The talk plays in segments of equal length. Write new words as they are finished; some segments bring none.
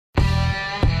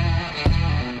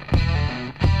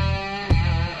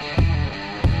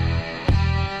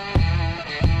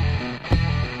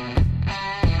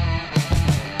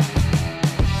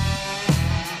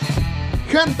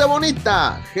Gente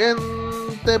bonita,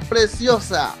 gente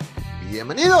preciosa,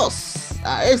 bienvenidos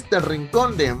a este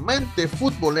rincón de mente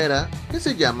futbolera que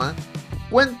se llama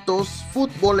Cuentos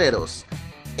Futboleros,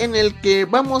 en el que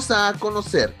vamos a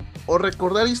conocer o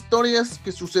recordar historias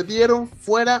que sucedieron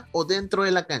fuera o dentro de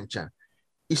la cancha,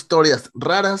 historias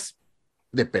raras,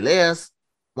 de peleas,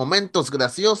 momentos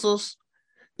graciosos,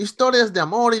 historias de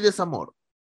amor y desamor,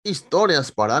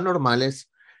 historias paranormales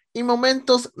y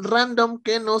momentos random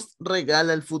que nos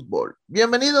regala el fútbol.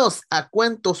 Bienvenidos a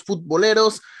Cuentos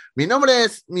Futboleros. Mi nombre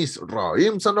es Miss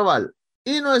Roim Sandoval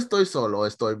y no estoy solo,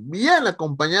 estoy bien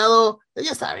acompañado.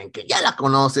 Ya saben que ya la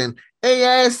conocen.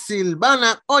 Ella es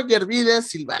Silvana Oyervides.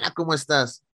 Silvana, ¿cómo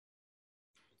estás?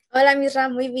 Hola, Misra,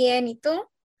 muy bien. ¿Y tú?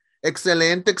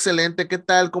 Excelente, excelente. ¿Qué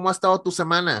tal? ¿Cómo ha estado tu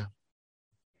semana?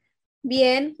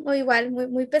 Bien, o igual,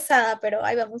 muy pesada, pero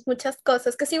ahí vamos, muchas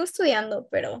cosas que sigo estudiando,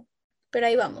 pero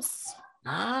ahí vamos.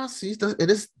 Ah, sí,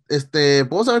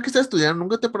 ¿puedo saber qué estás estudiando?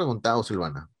 Nunca te he preguntado,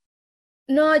 Silvana.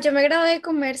 No, yo me gradué de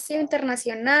comercio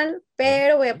internacional,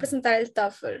 pero voy a presentar el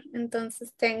TOEFL,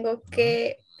 entonces tengo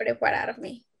que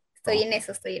prepararme. Oh, Estoy en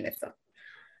eso.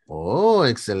 oh,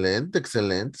 excelente,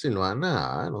 excelente,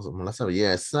 Silvana. No la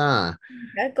sabía esa.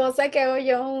 La cosa que hago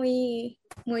yo muy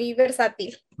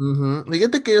versátil. Ujú.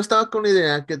 Fíjate que yo estaba con la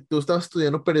idea que tú estabas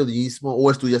estudiando periodismo o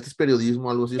estudiaste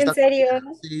periodismo, algo así. ¿En serio?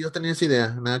 Sí, yo tenía esa idea,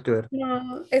 nada que ver.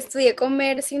 No, estudié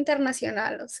comercio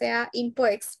internacional, o sea, Impo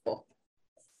Expo.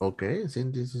 Ok, sí,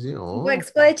 sí, sí, sí. Impo Oh.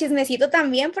 Expo de chismecito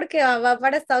también porque va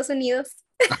para Estados Unidos.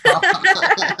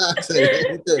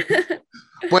 Excelente.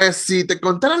 Pues si te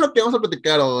contara lo que vamos a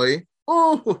platicar hoy.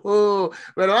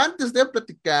 Pero antes de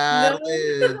platicar,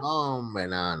 No, no, hombre,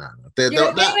 no, no, no. yo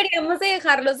creo que deberíamos de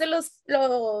dejarlos de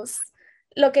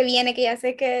lo que viene, que ya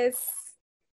sé que es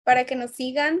para que nos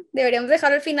sigan. Deberíamos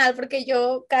dejarlo al final porque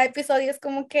yo, cada episodio es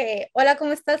como que, hola,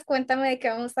 ¿cómo estás? Cuéntame de qué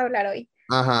vamos a hablar hoy.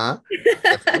 Ajá.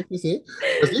 Sí, sí, sí.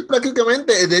 Pues sí,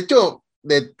 prácticamente. De hecho,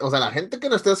 o sea, la gente que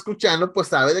nos está escuchando, pues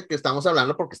sabe de qué estamos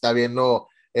hablando porque está viendo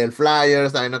el flyer,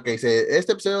 está viendo que dice,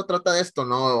 este episodio trata de esto,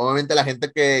 ¿no? Obviamente la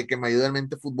gente que me ayuda en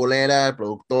mente futbolera, el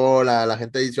productor, la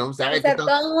gente de edición, O sabe que sea, está.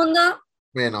 todo el mundo,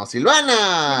 Bueno,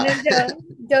 Silvana. menos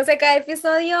yo sé cada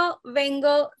episodio,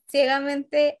 vengo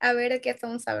ciegamente a ver de qué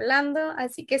estamos hablando,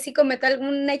 así que si cometo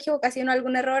alguna equivocación o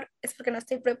algún error, es porque no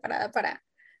estoy preparada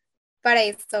para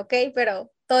esto, ¿ok? Pero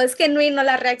todo es genuino,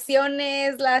 las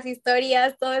reacciones, las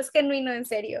historias, todo es genuino, en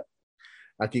serio.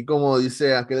 Aquí como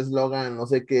dice aquel eslogan, no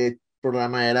sé qué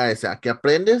programa era ese, aquí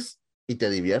aprendes y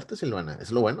te diviertes, Silvana, es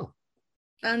lo bueno.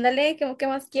 Ándale, qué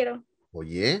más quiero?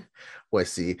 Oye, pues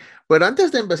sí. Pero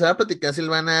antes de empezar a platicar,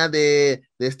 Silvana, de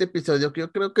este episodio, que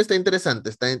yo creo que está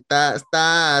interesante, está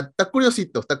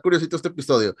curiosito este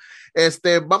episodio.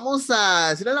 Vamos a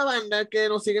decirle a la banda que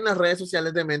nos siguen en las redes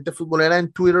sociales de Mente Futbolera.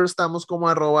 En Twitter estamos como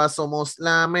 @somos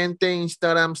la mente, en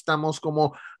Instagram estamos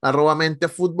como @mente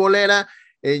futbolera.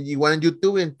 Igual en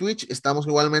YouTube y en Twitch estamos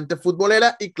igualmente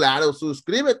futbolera. Y claro,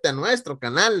 suscríbete a nuestro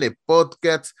canal de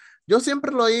podcast. Yo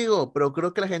siempre lo digo, pero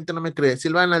creo que la gente no me cree.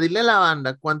 Silvana, dile a la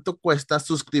banda cuánto cuesta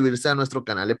suscribirse a nuestro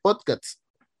canal de podcasts.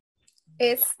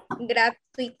 Es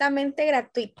gratuitamente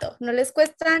gratuito. No les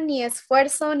cuesta ni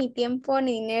esfuerzo, ni tiempo,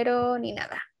 ni dinero, ni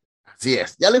nada. Así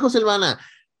es, ya le dijo Silvana,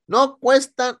 no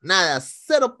cuesta nada,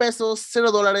 0 pesos,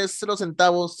 $0, 0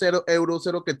 centavos, 0 euros,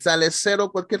 0 quetzales,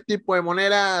 cero cualquier tipo de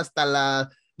moneda, hasta la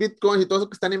Bitcoin y todo eso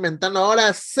que están inventando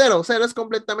ahora, cero, cero, es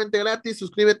completamente gratis.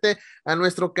 Suscríbete a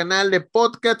nuestro canal de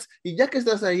podcasts y ya que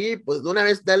estás ahí, pues de una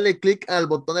vez dale click al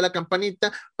botón de la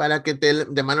campanita para que te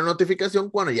mande notificación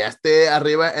cuando ya esté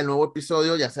arriba el nuevo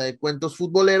episodio, ya sea de cuentos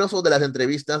futboleros o de las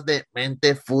entrevistas de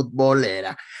Mente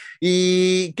Futbolera.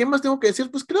 ¿Y qué más tengo que decir?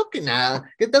 Pues creo que nada.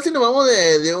 ¿Qué tal si nos vamos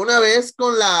de una vez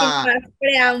con Sin la... más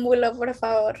preámbulo, por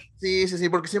favor. Sí, sí, sí,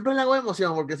 porque siempre le hago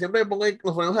emoción, porque siempre me pongo ahí,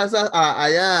 nos ponemos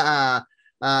allá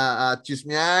a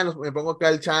chismear, me pongo acá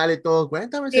el chal y todo.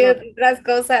 Cuéntame si Y no, otras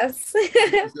cosas.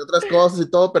 y otras cosas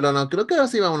y todo, pero no, creo que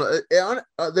así vámonos.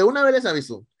 De una vez les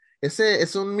aviso, ese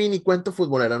es un mini cuento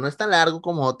futbolero, no es tan largo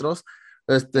como otros.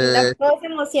 No Este, todos se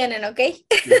emocionen, ¿ok?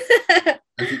 sí.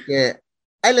 Así que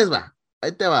ahí les va,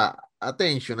 ahí te va.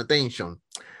 Attention, attention.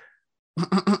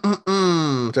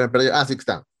 Se me perdió. Ah, sí que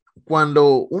está.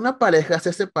 Cuando una pareja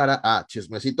se separa,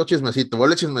 chismecito, chismecito,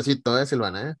 vuelve chismecito,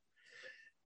 Silvana,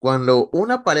 Cuando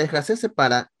una pareja se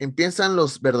separa, empiezan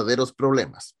los verdaderos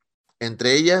problemas.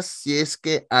 Entre ellas, si es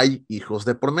que hay hijos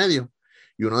de por medio,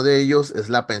 y uno de ellos es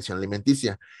la pensión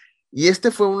alimenticia. Y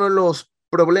este fue uno de los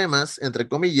problemas, entre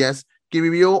comillas, que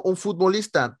vivió un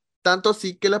futbolista, tanto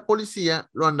así que la policía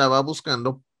lo andaba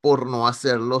buscando por no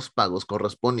hacer los pagos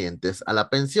correspondientes a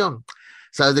la pensión.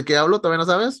 ¿Sabes de qué hablo? ¿Todavía no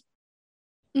sabes?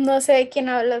 No sé de quién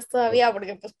hablas todavía,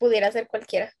 porque pues pudiera ser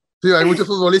cualquiera. Sí, hay muchos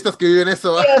futbolistas que viven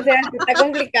eso. Sí, o sea, sí está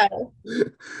complicado.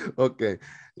 Ok.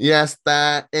 Y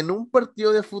hasta en un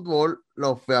partido de fútbol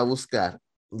lo fue a buscar.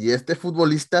 Y este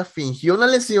futbolista fingió una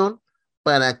lesión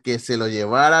para que se lo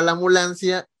llevara a la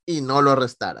ambulancia y no lo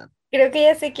arrestaran. Creo que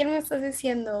ya sé quién me estás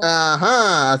diciendo.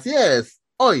 Ajá, así es.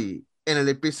 Hoy, en el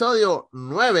episodio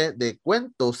 9 de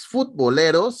Cuentos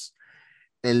Futboleros,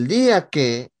 el día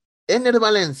que Ener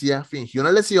Valencia fingió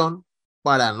una lesión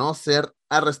para no ser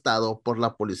arrestado por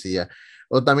la policía.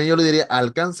 O también yo le diría,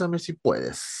 alcánzame si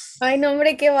puedes. Ay, no,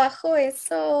 hombre, qué bajo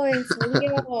eso, en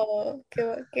serio.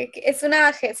 Es una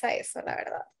bajeza eso, la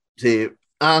verdad. Sí,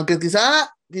 aunque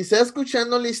quizá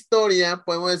escuchando la historia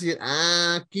podemos decir,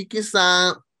 aquí quizá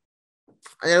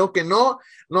hay algo que no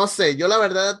sé, yo la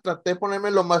verdad traté de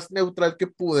ponerme lo más neutral que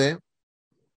pude,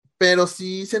 pero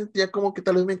sí sentía como que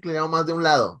tal vez me inclinaba más de un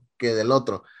lado que del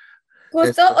otro. Justo,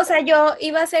 Este, o sea, yo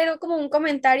iba a hacer como un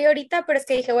comentario ahorita, pero es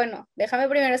que dije, bueno, déjame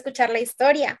primero escuchar la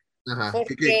historia, ajá, ¿qué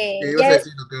porque ibas a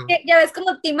decir? ¿No? ya ves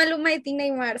como Team Maluma y Team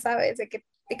Neymar, ¿sabes? De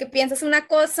que piensas una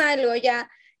cosa y luego ya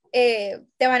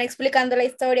te van explicando la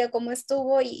historia, cómo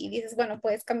estuvo y dices, bueno,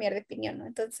 puedes cambiar de opinión, ¿no?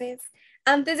 Entonces,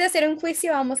 antes de hacer un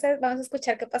juicio, vamos a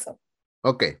escuchar qué pasó.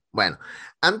 Ok, bueno,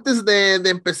 antes de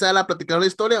empezar a platicar la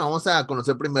historia, vamos a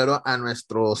conocer primero a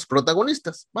nuestros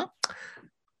protagonistas, ¿va?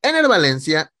 Ener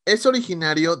Valencia es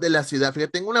originario de la ciudad.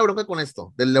 Fíjate, tengo una bronca con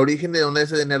esto, del origen de dónde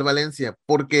es Ener Valencia,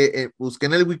 porque busqué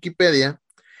en el Wikipedia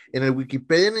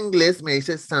en inglés me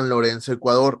dice San Lorenzo,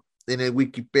 Ecuador, en el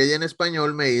Wikipedia en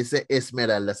español me dice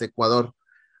Esmeraldas, Ecuador.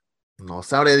 No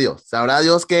sabrá Dios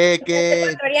Es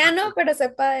ecuatoriano, pero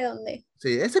sepa de dónde.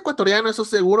 sí, es ecuatoriano, eso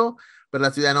seguro, pero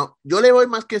la ciudad no. Yo le voy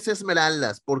más que es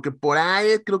Esmeraldas, porque por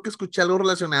ahí creo que escuché algo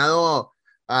relacionado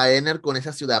a Ener con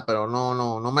esa ciudad, pero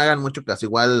no me hagan mucho caso,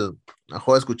 igual, a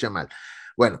mejor escuché mal.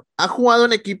 Bueno, ha jugado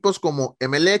en equipos como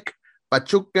Emelec,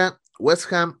 Pachuca,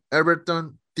 West Ham,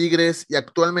 Everton, Tigres y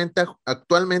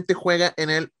actualmente juega en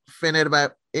el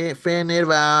Fenerbahce,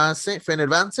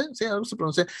 sí, algo se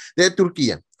pronuncia, de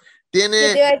Turquía. Yo te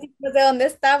Tiene, iba a decir pues, de dónde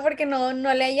está porque no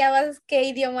le hallabas qué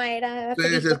idioma era. Hasta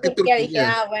que es dijiste que Turquía, dije,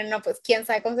 Turquía. bueno, pues quién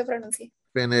sabe cómo se pronuncia.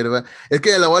 Es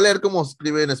que la voy a leer como se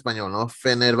escribe en español, ¿no?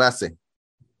 Fenerbahce.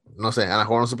 No sé, a lo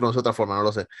mejor no se pronuncia de otra forma, no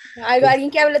lo sé.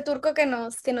 Alguien que hable turco que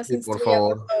nos Sí, por instruya, por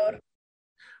favor. favor.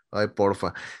 Ay,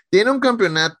 porfa. Tiene un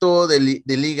campeonato de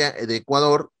Liga de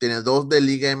Ecuador, tiene dos de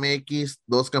Liga MX,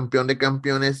 dos campeón de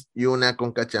campeones y una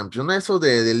Conca Champions. Una eso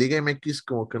de Liga MX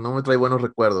como que no me trae buenos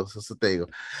recuerdos, eso te digo.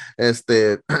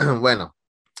 Bueno,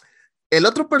 el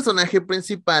otro personaje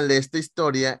principal de esta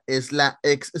historia es la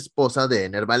ex esposa de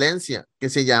Ener Valencia, que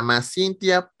se llama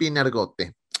Cintia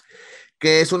Pinargote,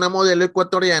 que es una modelo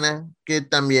ecuatoriana que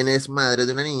también es madre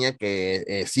de una niña que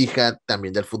es hija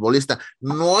también del futbolista.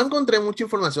 No encontré mucha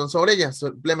información sobre ella,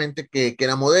 simplemente que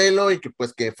era modelo y que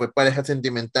pues que fue pareja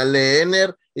sentimental de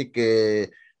Ener y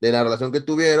que de la relación que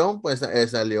tuvieron pues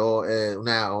salió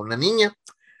una niña,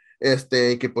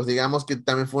 que pues digamos que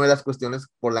también fue una de las cuestiones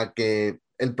por la que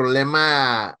el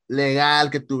problema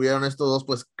legal que tuvieron estos dos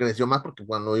pues creció más porque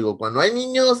cuando hay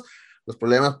niños los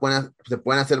problemas se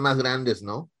pueden hacer más grandes,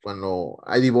 ¿no? Cuando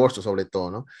hay divorcio, sobre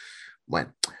todo, ¿no?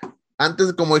 Bueno,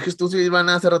 antes, como dijiste tú,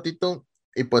 Silvana, hace ratito,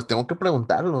 y pues tengo que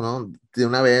preguntarlo, ¿no? De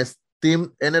una vez,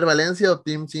 ¿Team Ener Valencia o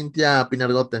Team Cintia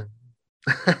Pinargote?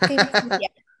 Sí, sí, ya.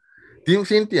 Team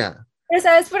Cintia. Pero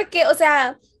 ¿sabes por qué? O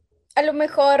sea, a lo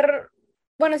mejor,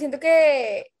 bueno, siento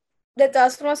que de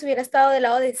todas formas hubiera estado del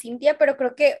lado de Cintia, pero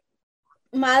creo que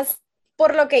más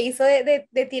por lo que hizo de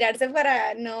tirarse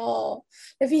para no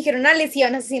de fingir una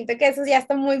lesión, o sea, siento que eso ya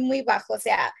está muy, muy bajo, o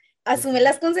sea, asume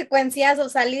las consecuencias o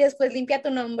sal y después limpia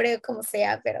tu nombre, como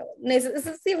sea, pero eso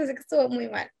sí, pues que estuvo muy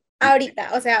mal.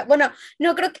 Ahorita, o sea, bueno,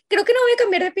 no creo que no voy a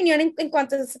cambiar de opinión en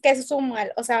cuanto a que eso estuvo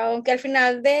mal, o sea, aunque al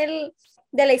final de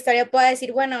la historia pueda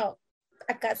decir, bueno,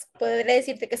 acá podré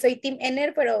decirte que soy Team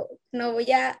Ener, pero no voy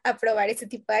a aprobar ese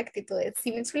tipo de actitudes,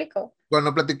 ¿sí me explico?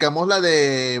 Cuando platicamos la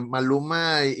de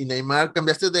Maluma y Neymar,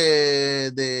 ¿cambiaste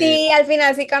de... Sí, al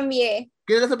final sí cambié.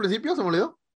 ¿Qué eras al principio? ¿Se me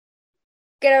olvidó?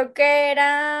 Creo que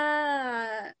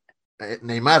era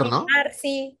Neymar, ¿no? Neymar,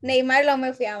 sí, Neymar lo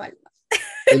me fui a mal.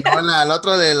 Y luego la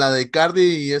otra de la de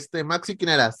Cardi y Maxi, ¿quién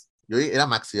eras? Yo era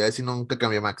Maxi, a ver si nunca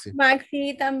cambié Maxi.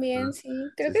 Maxi Ah, también, sí,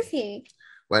 creo sí, que sí. sí.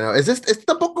 Bueno,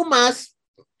 está un poco más,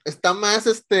 está más,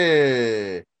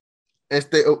 un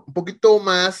poquito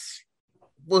más,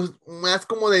 pues, más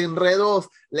como de enredos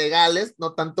legales,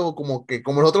 no tanto como que,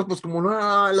 como los otros, pues, como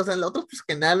no, los otros, pues,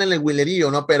 que nadan en el huilerío,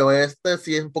 ¿no? Pero este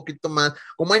sí es un poquito más,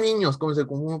 como hay niños,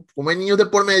 como hay niños de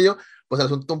por medio, pues el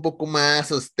asunto un poco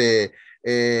más,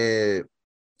 eh,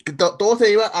 que todo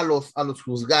se iba a los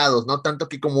juzgados, ¿no? Tanto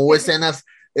que como hubo escenas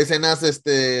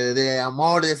de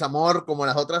amor, desamor, como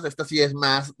las otras, esta sí es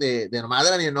más de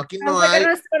madre, ¿no? Aquí no Vamos a sacar hay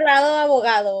nuestro lado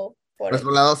abogado por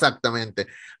nuestro él. lado exactamente.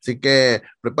 Así que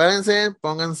prepárense,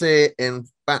 pónganse en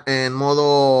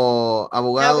modo Now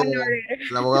abogado, in order.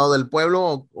 el abogado del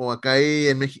pueblo, o acá hay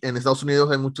en Estados Unidos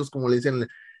hay muchos, como le dicen,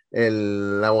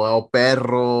 el abogado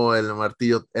perro, el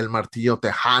martillo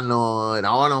tejano,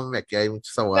 no, no, hombre, aquí hay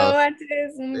muchos No abogados.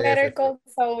 manches, un Sí, sí, Better sí. Call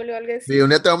Saul o algo Sí, un así.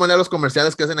 día te voy a mandar los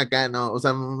comerciales que hacen acá, ¿no? O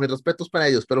sea, mis respetos para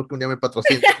ellos, espero que un día me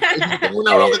patrocinen. Y si tengo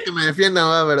una bronca que me defienda,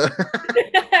 ¿va? ¿Verdad?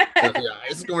 Pero sí,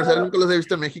 esos comerciales nunca los he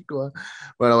visto en México, ¿va?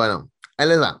 Pero bueno, ahí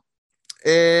les va.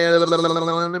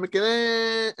 ¿Dónde me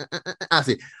quedé?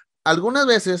 Sí. Algunas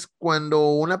veces, cuando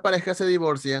una pareja se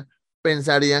divorcia,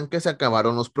 pensarían que se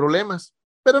acabaron los problemas,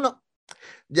 pero no,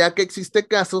 ya que existe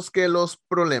casos que los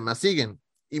problemas siguen,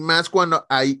 y más cuando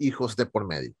hay hijos de por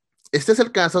medio. Este es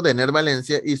el caso de Ner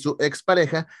Valencia y su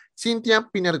expareja,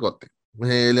 Cintia Pinergote.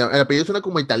 El apellido suena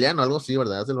como italiano, algo así,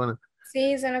 ¿verdad, Silvana?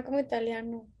 Sí, suena como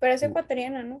italiano, pero es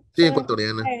ecuatoriana, ¿no? Sí, Como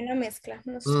ecuatoriana. hay una mezcla,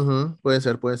 no sé. Ujú, puede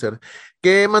ser, puede ser.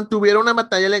 Que mantuvieron una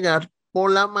batalla legal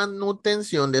por la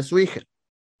manutención de su hija.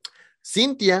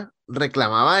 Cynthia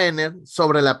reclamaba a Ener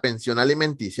sobre la pensión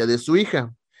alimenticia de su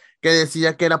hija, que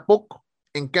decía que era poco.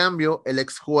 En cambio, el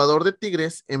exjugador de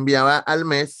Tigres enviaba al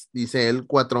mes, dice él,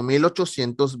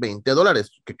 $4,820,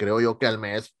 que creo yo que al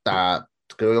mes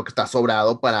creo yo que está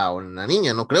sobrado para una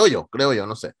niña, no creo yo,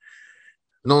 no sé.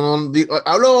 No, no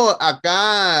hablo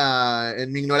acá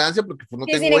en mi ignorancia porque pues, no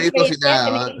Sí, sin tengo hijos y experiencia de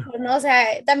tener nada. hijos, ¿no? O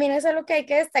sea, también es algo que hay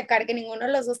que destacar, que ninguno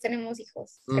de los dos tenemos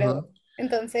hijos, Ujú, creo.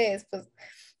 Entonces, pues,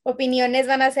 opiniones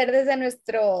van a ser desde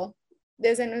nuestro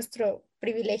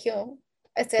privilegio,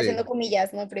 estoy sí. haciendo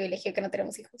comillas, ¿no? Privilegio que no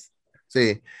tenemos hijos.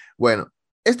 Sí, bueno,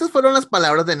 estas fueron las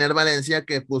palabras de Ner Valencia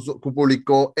que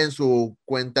publicó en su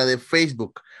cuenta de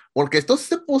Facebook, porque esto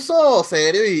se puso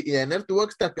serio y Ner tuvo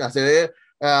que hacer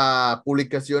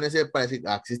publicaciones para decir,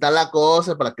 así está la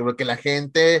cosa, porque la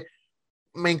gente,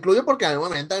 me incluyo porque en algún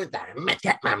momento también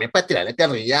a mí para tirarle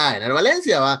carrilla a Ener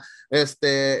Valencia, va. No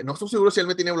estoy seguro si él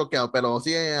me tiene bloqueado, pero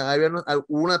sí,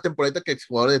 hubo una temporada que el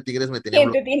jugador de Tigres me tenía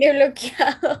 ¿Quién te bloqueado. tiene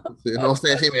bloqueado? Sí, no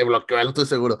sé si me bloqueó, no estoy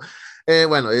seguro.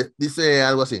 Bueno, dice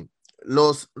algo así.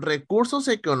 Los recursos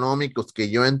económicos que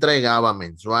yo entregaba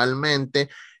mensualmente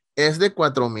es de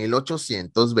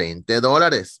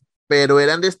 $4,820, pero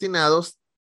eran destinados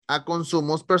a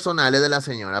consumos personales de la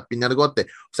señora Pinargote.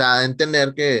 O sea, a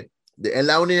entender que él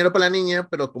daba un dinero para la niña,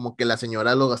 pero como que la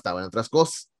señora lo gastaba en otras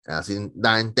cosas. Así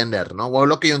da a entender, ¿no? O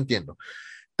lo que yo entiendo.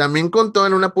 También contó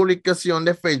en una publicación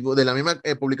de Facebook, de la misma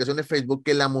publicación de Facebook,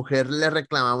 que la mujer le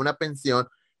reclamaba una pensión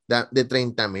de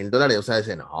 $30,000. O sea,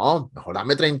 dice, no, mejor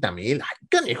dame 30,000. Ay,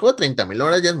 canijo,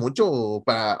 $30,000 ya es mucho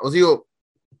para, os digo,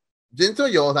 pienso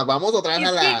yo, o sea, vamos otra vez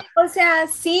a Es que, la. o sea,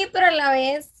 sí, pero a la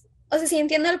vez, o sea, sí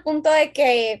entiendo el punto de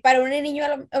que para un niño,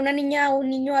 una niña o un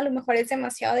niño a lo mejor es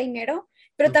demasiado dinero,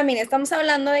 pero también estamos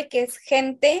hablando de que es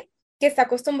gente que está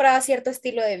acostumbrada a cierto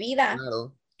estilo de vida.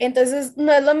 Claro, Entonces,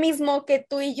 no es lo mismo que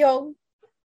tú y yo,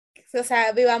 o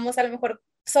sea, vivamos a lo mejor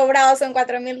sobrados en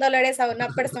 $4,000 a una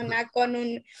persona con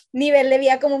un nivel de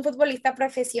vida como un futbolista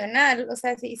profesional. O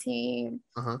sea, sí, sí,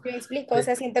 ajá. yo me explico. O Sí,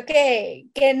 sea, siento que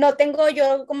no tengo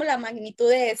yo como la magnitud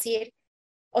de decir,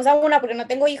 o sea, una, porque no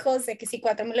tengo hijos, de que sí,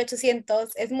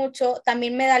 4,800 es mucho.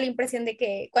 También me da la impresión de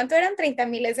que, ¿cuánto eran?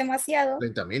 30,000 es demasiado,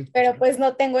 30,000. pero pues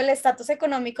no tengo el estatus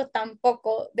económico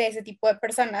tampoco de ese tipo de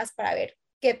personas para ver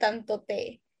qué tanto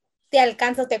te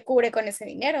alcanza o te cubre con ese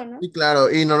dinero, ¿no? Sí, claro,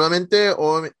 y normalmente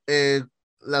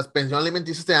las pensiones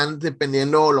alimenticias te dan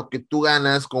dependiendo lo que tú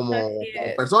ganas Así como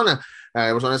es. persona.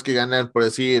 Hay personas que ganan, por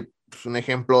decir, pues, un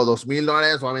ejemplo,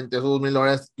 $2,000, solamente esos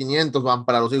 $2,000, 500 van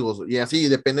para los hijos. Y así,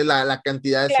 depende la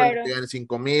cantidad de sueldo que Claro. ganen,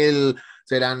 5,000,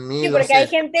 serán Sí, 1,000, no porque hay sé.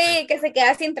 gente que se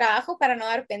queda sin trabajo para no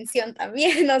dar pensión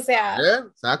también, o sea,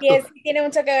 Exacto. sí tiene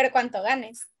mucho que ver cuánto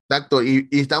ganes. Exacto, y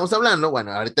estamos hablando,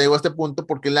 bueno, ahorita llego a este punto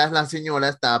porque la señora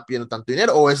estaba pidiendo tanto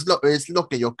dinero, o es lo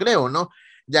que yo creo, ¿no?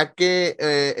 Ya que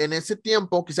en ese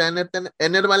tiempo, quizá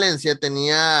Ener Valencia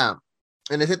tenía,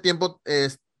 en ese tiempo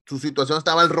su situación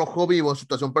estaba al rojo vivo, en su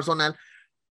situación personal,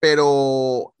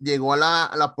 pero llegó a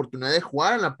la oportunidad de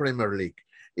jugar en la Premier League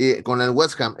con el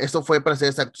West Ham. Esto fue, para ser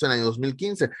exactos, en el año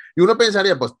 2015. Y uno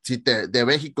pensaría, pues, si de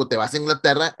México te vas a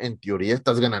Inglaterra, en teoría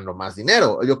estás ganando más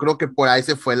dinero. Yo creo que por ahí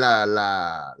se fue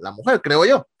la mujer, creo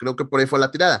yo. Creo que por ahí fue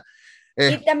la tirada.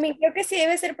 Eh, Y también creo que sí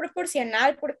debe ser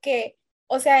proporcional porque,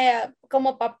 o sea,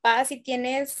 como papá, si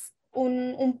tienes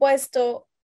un puesto,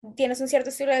 tienes un cierto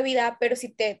estilo de vida, pero si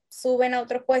te suben a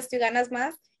otro puesto y ganas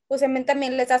más, pues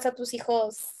también les das a tus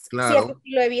hijos cierto Claro,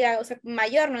 estilo de vida, o sea,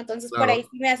 mayor, ¿no? Entonces, por ahí claro.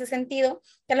 sí me hace sentido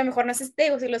que a lo mejor no sé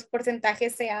digo, si los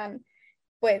porcentajes sean,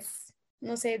 pues,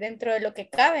 no sé, dentro de lo que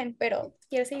caben, pero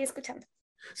quiero seguir escuchando.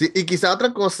 Sí, y quizá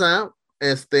otra cosa,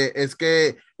 es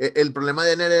que el problema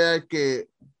de Ener era que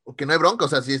no hay bronca, o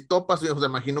sea, si es todo para su hijo, se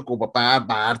imagino como papá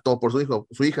va a dar todo por su hijo,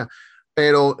 su hija,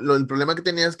 pero el problema que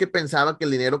tenía es que pensaba que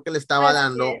el dinero que le estaba Así es.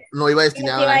 dando no iba Y nos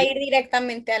destinado a iba la a niña. ir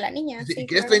directamente a la niña, Y sí,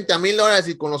 quieres claro. $30,000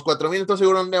 y con los 4,000 estoy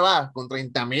seguro dónde va, con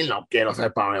 30,000 no quiero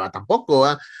saber para dónde va tampoco,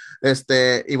 ¿va?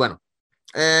 Y bueno,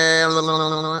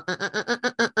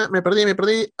 me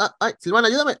perdí. Ay, Silvana,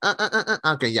 ayúdame.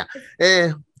 Ok, ya.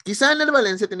 Quizá en el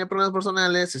Valencia tenía problemas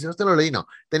personales, si no te lo leí, no.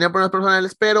 Tenía problemas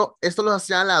personales, pero esto lo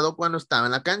hacía al lado cuando estaba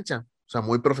en la cancha. O sea,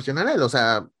 muy profesional él. O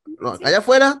sea, Sí, allá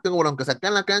afuera, tengo bronca, acá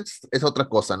en la cancha es otra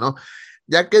cosa, ¿no?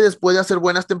 Ya que después de hacer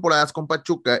buenas temporadas con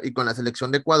Pachuca y con la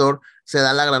selección de Ecuador, se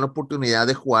da la gran oportunidad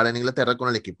de jugar en Inglaterra con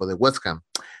el equipo de West Ham,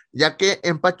 ya que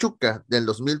en Pachuca, del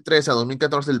 2013 a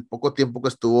 2014, el poco tiempo que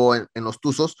estuvo en los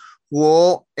Tuzos,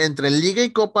 jugó entre Liga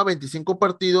y Copa 25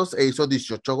 partidos e hizo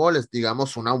 18 goles,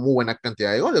 digamos, una muy buena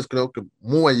cantidad de goles, creo que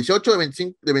muy 18 de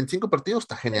 25 partidos,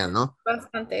 está es genial, ¿no?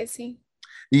 bastante, sí.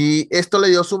 Y esto le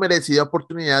dio su merecida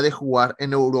oportunidad de jugar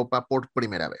en Europa por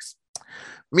primera vez.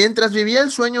 Mientras vivía el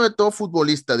sueño de todo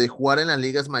futbolista de jugar en las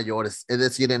ligas mayores, es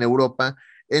decir, en Europa,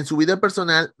 en su vida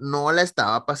personal no la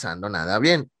estaba pasando nada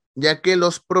bien, ya que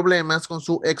los problemas con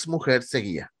su exmujer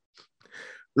seguían.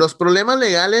 Los problemas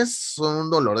legales son un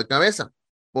dolor de cabeza,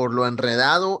 por lo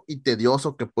enredado y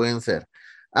tedioso que pueden ser.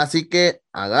 Así que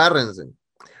agárrense,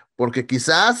 porque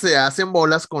quizás se hacen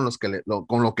bolas con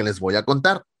lo que les voy a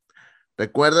contar.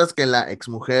 ¿Recuerdas que la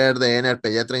exmujer de Ener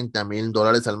pedía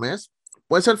 $30,000 al mes?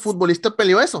 Pues el futbolista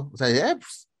peleó eso. O sea,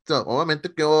 pues,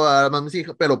 obviamente quiero dar más a mis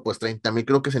hijas, pero pues 30,000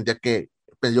 creo que sentía que,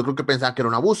 pues, yo creo que pensaba que era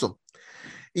un abuso.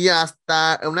 Y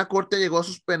hasta una corte llegó a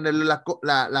suspenderle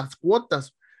las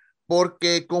cuotas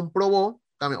porque comprobó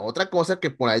también otra cosa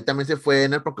que por ahí también se fue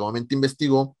en él, porque obviamente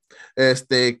investigó,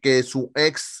 que su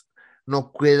ex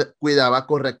no cuidaba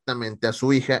correctamente a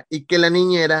su hija y que la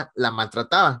niñera la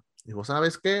maltrataba. Dijo,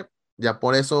 ¿sabes qué? Ya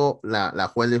por eso la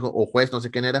juez dijo, o juez, no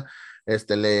sé quién era,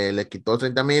 le quitó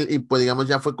 30,000 y pues digamos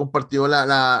ya fue compartido el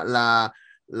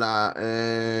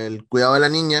cuidado de la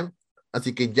niña,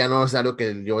 así que ya no es necesario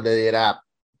que yo le diera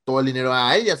todo el dinero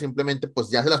a ella, simplemente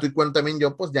pues ya se la estoy cuenta también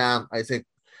yo, pues ya ahí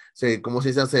 ¿cómo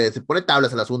se dice? Se pone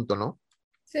tablas el asunto, ¿no?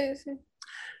 Sí, sí.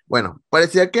 Bueno,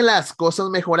 parecía que las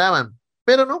cosas mejoraban,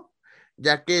 pero no,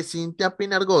 ya que Cintia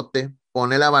Pinargote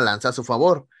pone la balanza a su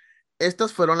favor.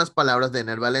 Estas fueron las palabras de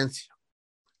Ener Valencia.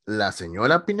 La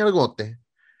señora Pinargote,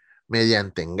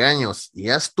 mediante engaños y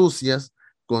astucias,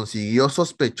 consiguió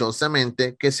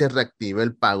sospechosamente que se reactive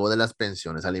el pago de las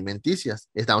pensiones alimenticias.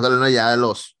 Estamos hablando ya de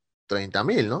los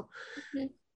 30,000, ¿no?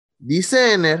 Ujú.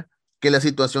 Dice Ener que la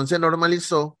situación se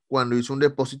normalizó cuando hizo un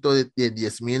depósito de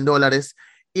 $10,000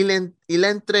 y la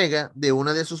entrega de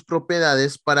una de sus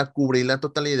propiedades para cubrir la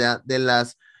totalidad de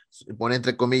las, pone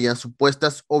entre comillas,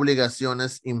 supuestas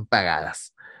obligaciones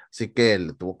impagadas. Así que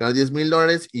él tuvo que dar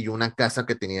 $10,000 y una casa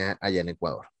que tenía allá en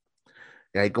Ecuador.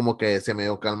 Y ahí como que se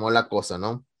medio calmó la cosa,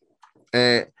 ¿no?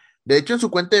 Eh, de hecho, en su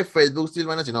cuenta de Facebook,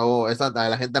 Silvana, si no, a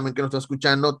la gente también que nos está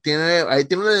escuchando, ahí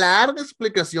tiene una larga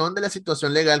explicación de la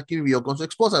situación legal que vivió con su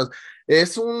esposa. Él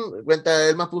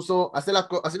más puso, así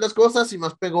las cosas y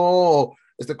más pegó,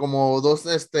 como dos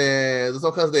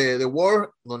hojas de Word,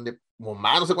 o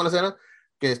más, no sé cuáles eran,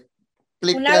 que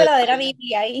Una explica, verdadera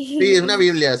Biblia sí, es y una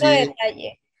Biblia, mucho así.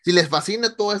 detalle. Si les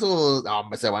fascina todo eso, no,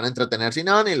 hombre, se van a entretener, si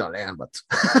no, ni lo lean, vatos.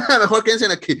 Mejor quédense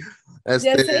aquí. Ya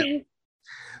Este, sé,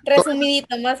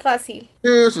 resumidito, más fácil.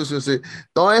 Sí, sí, sí, sí.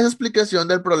 Toda esa explicación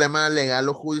del problema legal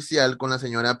o judicial con la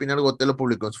señora Pinargote lo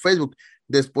publicó en su Facebook.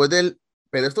 Después del,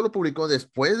 pero esto lo publicó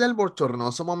después del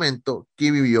bochornoso momento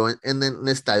que vivió en un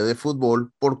estadio de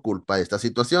fútbol por culpa de esta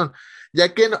situación.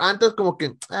 Ya que antes como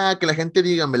que la gente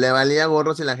diga, me le valía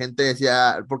gorros y la gente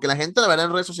decía, porque la gente la verdad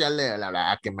en redes sociales le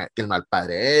hablaba que el mal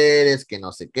padre eres, que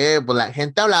no sé qué, pues la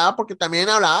gente hablaba porque también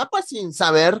hablaba pues sin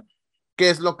saber qué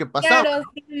es lo que pasaba, Claro,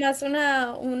 sí, más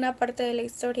una parte de la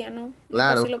historia, ¿no? Muy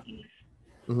claro. fácil opinar.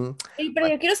 Ujú. Pero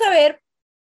yo quiero saber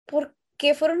por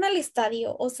qué fueron al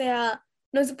estadio. O sea,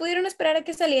 no se pudieron esperar a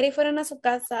que saliera y fueran a su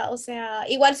casa. O sea,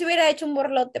 igual se hubiera hecho un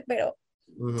borlote, pero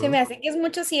se Ujú. me hace que es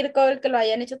mucho circo el que lo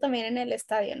hayan hecho también en el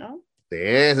estadio, ¿no?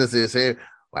 Sí, sí, sí, sí.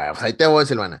 Bueno, pues ahí te voy,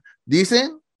 Silvana.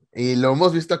 Dicen, y lo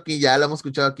hemos visto aquí, ya lo hemos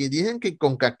escuchado aquí, dicen que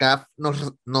CONCACAF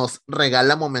nos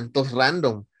regala momentos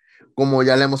random, como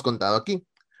ya le hemos contado aquí.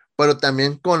 Pero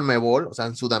también CONMEBOL, o sea,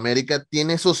 en Sudamérica,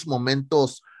 tiene esos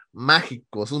momentos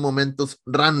mágicos, esos momentos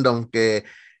random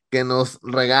que nos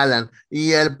regalan.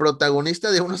 Y el protagonista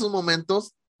de uno de esos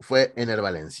momentos fue Ener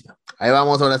Valencia. Ahí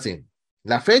vamos, ahora sí.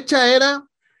 La fecha era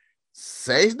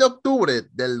 6 de octubre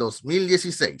del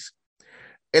 2016.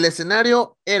 El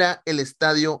escenario era el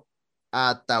estadio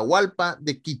Atahualpa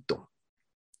de Quito.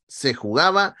 Se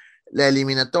jugaba la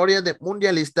eliminatoria de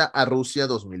mundialista a Rusia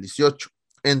 2018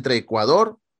 entre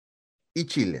Ecuador y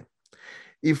Chile.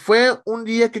 Y fue un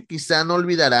día que quizá no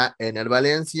olvidará Ener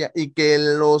Valencia y que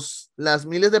las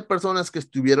miles de personas que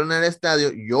estuvieron en el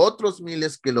estadio y otros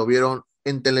miles que lo vieron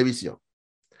en televisión.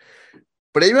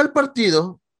 Previo al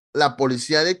partido, la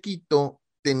policía de Quito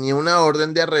tenía una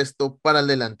orden de arresto para el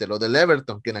delantero del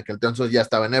Everton, que en aquel entonces ya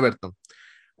estaba en Everton,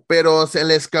 pero se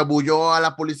le escabulló a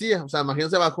la policía. O sea,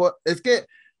 imagínense, bajó. Es que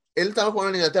él estaba jugando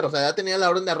en Inglaterra, o sea, ya tenía la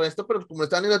orden de arresto, pero como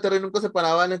estaba en Inglaterra y nunca se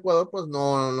paraba en Ecuador, pues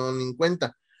no, ni en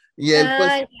cuenta. Y él, pues,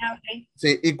 Ya, ok.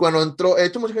 sí, y cuando entró, de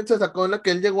hecho, mucha gente se sacó en la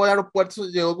que él llegó al aeropuerto,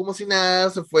 llegó como si nada,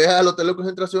 se fue al hotel de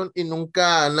concentración y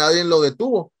nunca nadie lo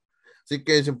detuvo. Así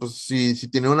que dicen, pues, si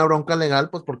tiene una bronca legal,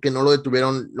 pues, ¿por qué no lo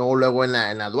detuvieron luego en la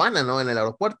aduana, ¿no? En el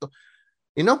aeropuerto.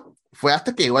 Y no, fue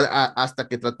hasta que igual, hasta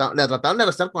que le trataron de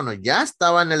arrestar cuando ya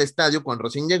estaba en el estadio, cuando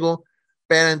recién llegó,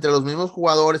 pero entre los mismos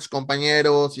jugadores,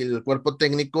 compañeros y el cuerpo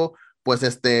técnico, pues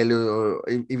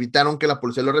evitaron que la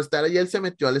policía lo arrestara y él se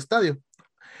metió al estadio,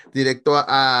 directo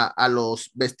a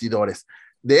los vestidores.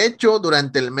 De hecho,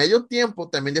 durante el medio tiempo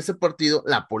también de ese partido,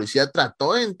 la policía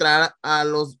trató de entrar a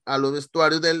los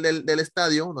vestuarios del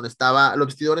estadio, donde estaba, los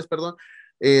vestidores, perdón,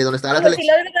 donde estaba la Pero sí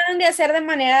lo selección. trataron de hacer de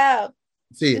manera,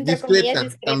 Sí, entre comillas, discreta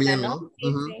discreta, también, ¿no? ¿no? Sí,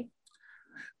 Uh-huh. sí.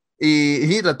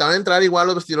 Y trataron de entrar igual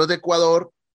los vestidores de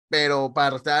Ecuador, pero para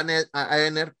arrestar a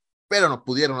Ener, pero no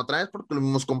pudieron otra vez porque los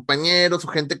mismos compañeros o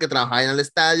gente que trabajaba en el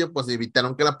estadio, pues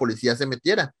evitaron que la policía se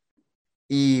metiera.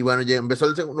 Y bueno, ya empezó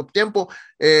el segundo tiempo.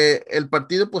 El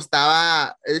partido pues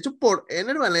estaba, de hecho por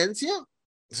Ener Valencia,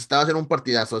 se estaba haciendo un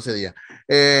partidazo ese día.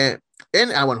 Eh,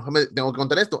 bueno, tengo que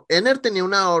contar esto. Ener tenía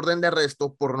una orden de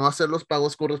arresto por no hacer los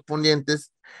pagos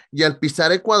correspondientes y al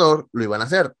pisar Ecuador lo iban a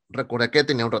hacer. Recordé que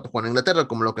tenía un rato jugando en Inglaterra,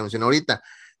 como lo que mencioné ahorita.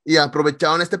 Y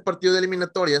aprovecharon este partido de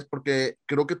eliminatorias porque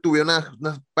creo que tuvieron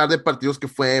una par de partidos que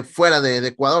fue fuera de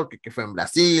Ecuador, que fue en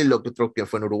Brasil, o que creo que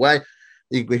fue en Uruguay.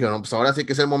 Y dijeron, pues ahora sí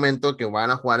que es el momento que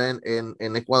van a jugar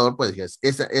en Ecuador, pues dije,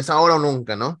 es ahora o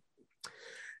nunca, ¿no?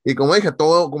 Y como dije,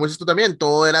 todo, como dices tú también,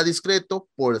 todo era discreto,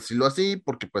 por decirlo así,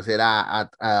 porque pues era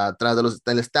atrás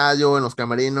del estadio, en los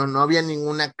camerinos, no había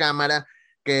ninguna cámara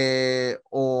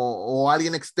o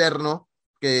alguien externo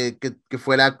que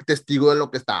fuera testigo de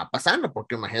lo que estaba pasando,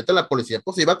 porque imagínate, la policía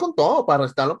pues iba con todo para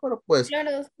arrestarlo, pero pues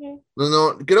Claro, sí.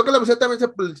 no, creo que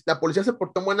la policía se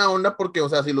portó en buena onda porque, o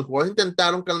sea, si los jugadores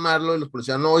intentaron calmarlo y los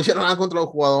policías no hicieron nada contra los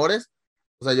jugadores,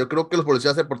 o sea, yo creo que los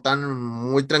policías se portaron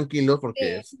muy tranquilos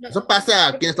porque Sí, no, eso pasa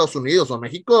aquí en Estados Unidos o en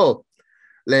México,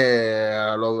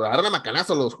 lo agarran a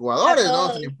macanazo a los a jugadores, ¿no? Sin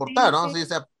todos, importar, sí, ¿no? sí. Sí, o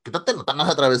sea, quítate, no estás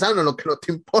atravesando en lo que no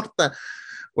te importa,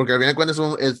 porque al fin de cuentas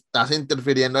estás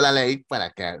interfiriendo en la ley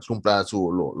para que cumpla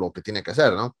lo que tiene que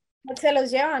hacer, ¿no? Se los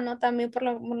lleva, ¿no? También por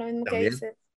lo mismo que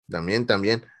También, dices.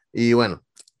 también. Y bueno,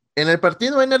 en el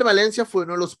partido, Ener Valencia fue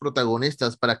uno de los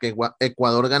protagonistas para que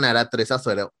Ecuador ganara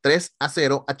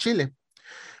 3-0 a Chile.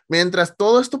 Mientras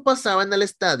todo esto pasaba en el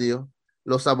estadio,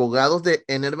 los abogados de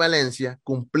Ener Valencia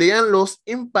cumplían los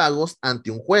impagos ante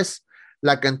un juez.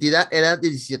 La cantidad era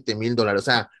 $17,000. O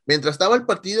sea, mientras estaba el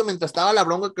partido, mientras estaba la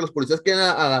bronca que los policías querían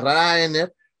agarrar a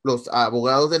Ener, los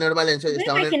abogados de Ener Valencia ya Me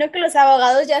estaban en... imagino que los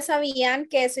abogados ya sabían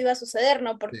que eso iba a suceder,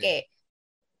 ¿no? Sí. Porque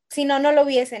si no, no lo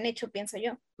hubiesen hecho, pienso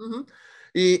yo. Uh-huh.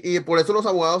 Y por eso los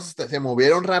abogados se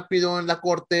movieron rápido en la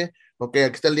corte, porque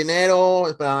aquí está el dinero,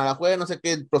 esperan a la juez, no sé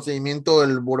qué, el procedimiento,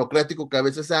 el burocrático que a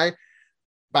veces hay,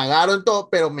 pagaron todo,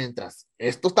 pero mientras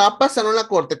esto estaba pasando en la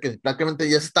corte, que prácticamente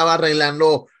ya se estaba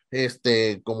arreglando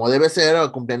como debe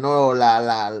ser, cumpliendo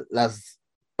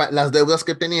las deudas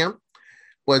que tenían,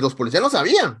 pues los policías no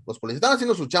sabían, los policías estaban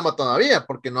haciendo su chamba todavía,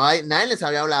 porque nadie les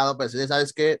había hablado, pues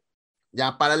sabes que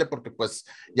ya párale porque pues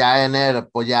ya Ener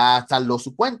pues ya saldó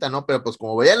su cuenta, ¿no? Pero pues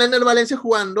como veían a Ener Valencia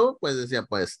jugando, pues decía,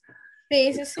 pues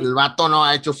Sí, sí, el sí. vato no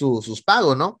ha hecho sus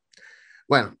pagos, ¿no?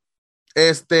 Bueno,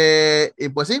 y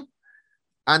pues sí,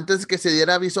 antes que se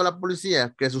diera aviso a la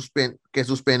policía que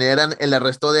suspendieran el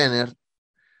arresto de Ener,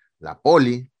 la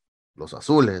poli, los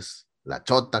azules, la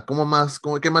chota, qué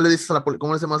más le dices a la policía?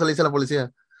 ¿Cómo más le dice a la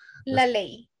policía? La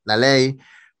ley. La ley,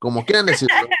 como quieran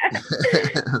decirlo,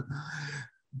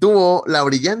 tuvo la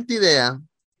brillante idea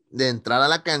de entrar a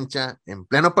la cancha en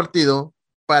pleno partido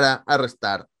para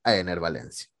arrestar a Ener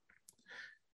Valencia.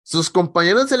 Sus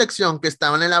compañeros de selección que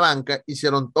estaban en la banca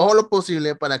hicieron todo lo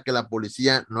posible para que la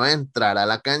policía no entrara a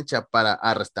la cancha para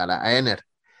arrestar a Ener.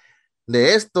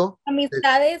 De esto,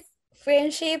 Amistades,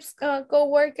 friendships,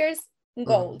 coworkers, ujú,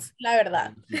 goals, la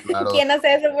verdad. sí, claro. ¿Quién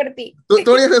hace eso por ti?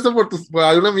 ¿Tú harías eso por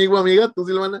algún amigo o amiga, tú,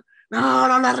 Silvana? No,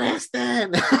 no la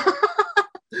arresten.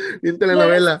 Bien No lo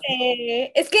telenovela.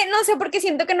 sé. Es que no sé porque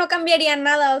siento que no cambiaría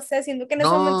nada. O sea, siento que en ese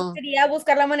momento No, sería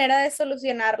buscar la manera de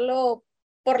solucionarlo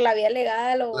por la vía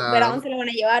legal o ver a dónde claro. se lo van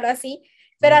a llevar o así.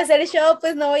 Pero Mm, hacer show,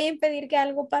 pues no voy a impedir que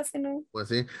algo pase, ¿no? pues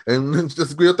sí. En un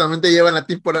descuido también te llevan a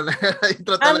ti por y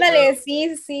tratan de... Ándale,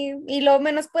 sí, sí. Y lo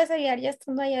menos puedes ayudar ya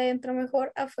estando allá adentro,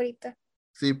 mejor afuera.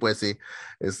 Sí, pues sí,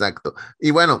 exacto.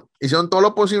 Y bueno, hicieron todo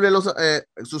lo posible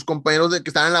sus compañeros que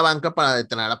estaban en la banca para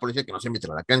detener a la policía que no se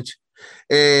metiera a la cancha.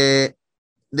 Eh,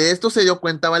 de esto se dio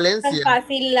cuenta Tan Valencia,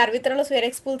 fácil, el árbitro los hubiera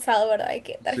expulsado, ¿verdad? De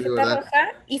que sí, tarjeta ¿verdad?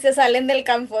 roja y se salen del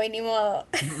campo y ni modo.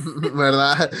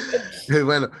 ¿Verdad?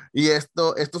 Bueno, y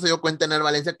esto se dio cuenta en el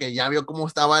Valencia que ya vio cómo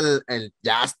estaba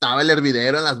ya estaba el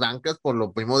hervidero en las bancas por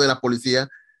lo primo de la policía,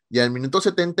 y al minuto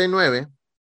 79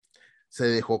 se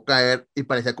dejó caer y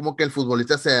parecía como que el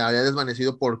futbolista se había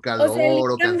desvanecido por O sea,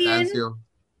 calor o también cansancio.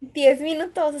 10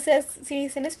 minutos, o sea, si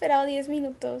hubiesen esperado 10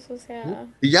 minutos, o sea.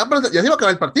 Y ya, ya se iba a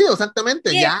acabar el partido, exactamente,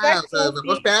 Sí, ya, o exacto, sea, mejor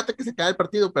sí. espérate que se acabe el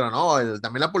partido, pero no,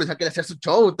 también la policía quería hacer su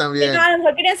show Sí, no, también. a lo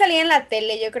mejor querían salir en la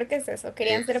tele, yo creo que es eso, Sí,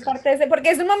 querían ser sí, parte de ese, porque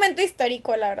es un momento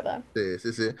histórico, la verdad. sí,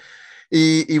 sí, sí.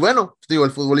 Y bueno, pues, digo,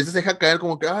 el futbolista se deja caer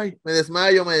como que, ay, me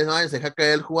desmayo, se deja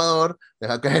caer el jugador, se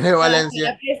deja caer el Para bajar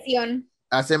Valencia, la presión.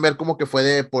 hacen ver como que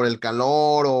fue por el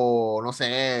calor o no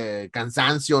sé,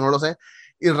 cansancio, no lo sé,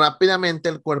 y rápidamente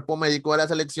el cuerpo médico de la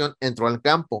selección entró al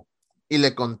campo y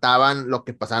le contaban lo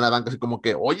que pasaba en la banca, así como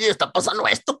que, oye, está pasando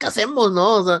esto, ¿qué hacemos,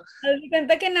 no? O sea, Me di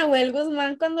cuenta que Nahuel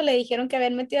Guzmán, cuando le dijeron que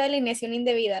habían metido alineación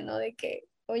indebida, ¿no? De que,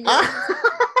 oye, ah,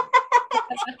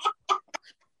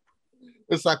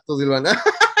 exacto, Silvana,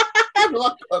 no me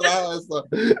acordaba de eso.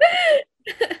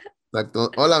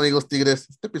 Exacto. Hola amigos tigres,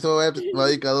 este episodio va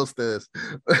dedicado a ustedes.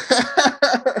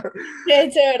 de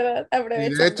hecho, ¿verdad?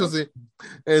 Y de hecho, Aprovechando. sí.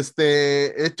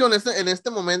 De hecho, en este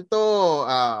momento,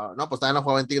 no, pues todavía no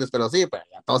jugaba en Tigres, pero sí, pues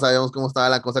ya todos sabemos cómo estaba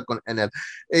la cosa en él.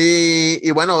 Y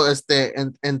bueno,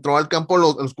 entró al campo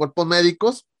los cuerpos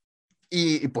médicos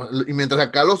y mientras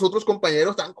acá los otros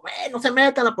compañeros estaban como, no se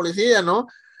metan la policía, ¿no?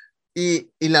 Y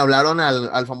le hablaron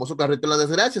al famoso carrito de las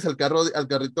desgracias, al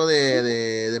carrito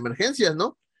de emergencias,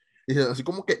 ¿no? Y así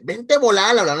como que, vente a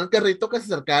volar, le hablaron al carrito que se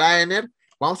acercara a Ener,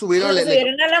 vamos a subirlo, Lo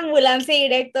subieron a la ambulancia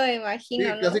directo, me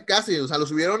imagino, sí, casi, ¿no? casi, o sea, lo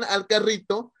subieron al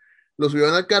carrito, le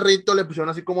pusieron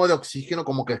así como de oxígeno,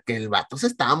 como que el vato se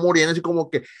estaba muriendo, así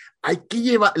como que hay que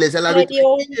llevar, le decía al Le árbitro,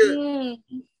 dio "Hay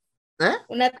 ¿eh?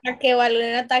 un ataque o algo,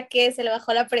 un ataque, se le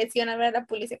bajó la presión a ver a la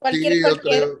policía. Sí, yo Cualquier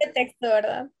creo. pretexto,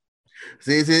 ¿verdad?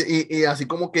 Sí, sí, y así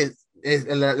como que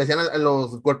le decían a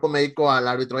los cuerpos médicos al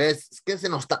árbitro, es que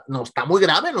no está muy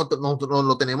grave,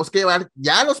 lo tenemos que llevar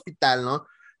ya al hospital, ¿no?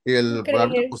 Y ¿Tú el árbitro,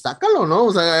 crees? pues sácalo, ¿no?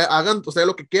 O sea, hagan ustedes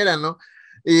lo que quieran, ¿no?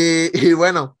 Y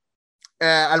bueno,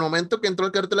 al momento que entró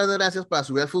el cartel de las desgracias para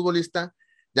subir al futbolista,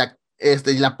 ya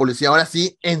y la policía ahora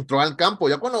sí entró al campo.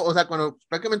 Ya o sea, cuando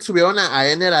prácticamente subieron a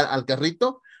Ener al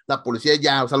carrito, la policía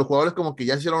ya, o sea, los jugadores como que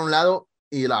ya se hicieron a un lado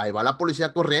y ahí va la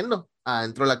policía corriendo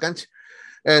adentro de la cancha.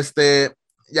 Este,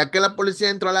 ya que la policía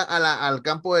entró al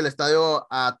campo del estadio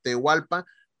Atahualpa,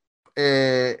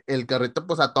 el carrito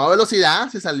pues a toda velocidad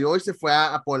se salió y se fue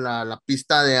por la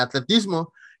pista de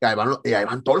atletismo, y ahí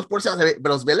van todos los policías,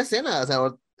 pero se ve la escena, o sea,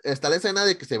 está la escena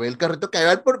de que se ve el carrito que ahí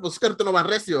va, pues el carrito no va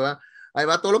recio, ¿verdad? Ahí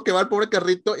va todo lo que va el pobre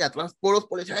carrito y atrás por los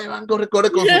policías, ahí van, corre,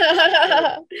 corre con su...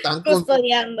 Están con,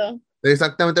 Custodiando.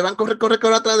 exactamente, van, corre, corre,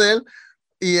 corre atrás de él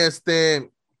y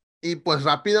y pues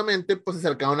rápidamente pues se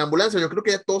acercaba una ambulancia. Yo creo que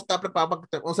ya todo está preparado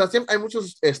para o sea, siempre hay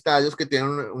muchos estadios que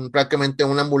tienen prácticamente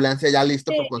una ambulancia ya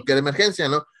lista por Sí. cualquier emergencia,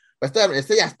 ¿no?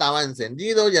 Este ya estaba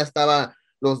encendido, ya estaba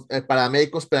los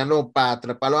paramédicos esperando para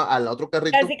atraparlo al otro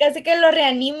carrito. Casi, casi que lo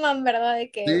reaniman, ¿verdad? De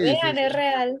que Sí, sí, vean, sí. es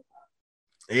real.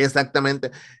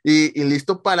 Exactamente. Y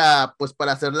listo para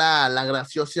hacer la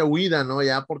graciosa huida, ¿no?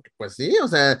 Ya, porque pues sí, o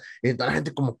sea, y toda la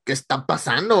gente como, ¿qué está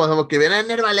pasando? O sea, porque viene a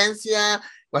Ener Valencia,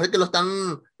 parece que lo están,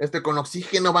 con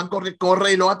oxígeno, van, corre,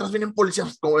 corre, y luego atrás vienen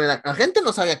policías, como la gente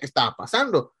no sabía qué estaba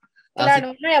pasando. Así,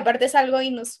 Claro, no, y aparte es algo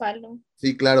inusual, ¿no?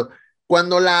 sí, claro.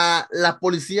 Cuando la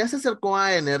policía se acercó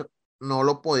a Ener, no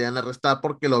lo podían arrestar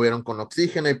porque lo vieron con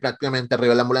oxígeno y prácticamente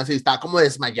arriba de la ambulancia y estaba como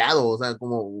desmayado, o sea,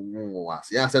 como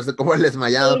así, hacerse como el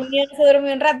desmayado. Se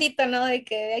durmió un ratito, ¿no? De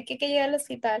que de aquí que llega al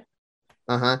hospital.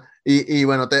 Ajá. Y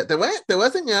bueno, te voy a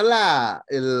enseñar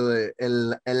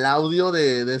el audio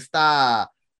de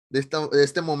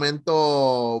este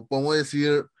momento, podemos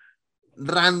decir,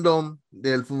 random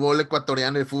del fútbol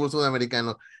ecuatoriano y el fútbol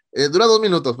sudamericano. Dura 2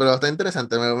 minutos, pero está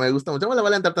interesante, me gusta mucho. No le voy a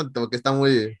adelantar tanto porque está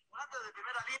muy...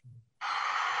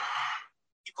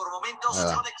 momentos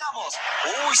conectamos.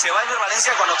 Uy, se va Ener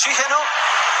Valencia con oxígeno.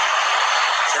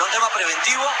 ¿Será un tema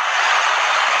preventivo?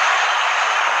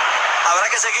 Habrá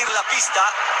que seguir la pista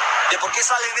de por qué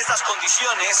salen estas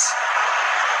condiciones.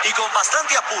 Y con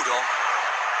bastante apuro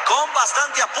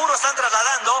están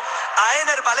trasladando a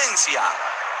Ener Valencia,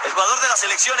 el jugador de la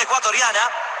selección ecuatoriana.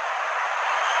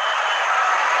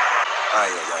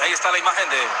 Ahí está la imagen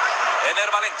de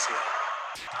Ener Valencia.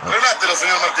 Relátelo,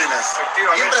 señor Martínez.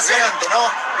 Impresionante, ¿no?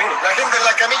 La gente en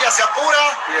la camilla se apura,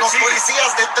 los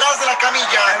policías detrás de la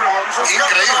camilla.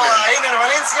 Increíble. A Ener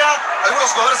Valencia, algunos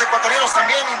jugadores ecuatorianos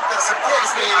también interceptaron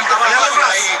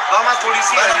ahí. Va más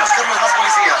policías. Para buscarnos más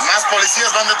policías. Más policías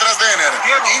van detrás de Ener.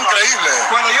 Increíble.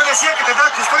 Cuando yo decía que tendrá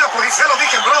custodia policial, lo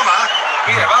dije en broma.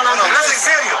 Mire, va, no, es en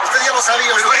serio. Usted ya lo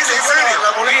sabía. Pero es en serio.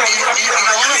 Y lo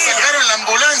van a sacar en la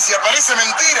ambulancia, parece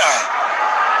mentira.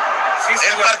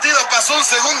 El partido pasó un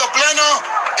segundo plano.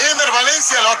 Ener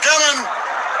Valencia lo acaban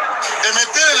de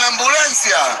meter en la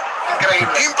ambulancia.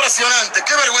 Increíble. Impresionante,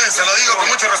 qué vergüenza, lo digo con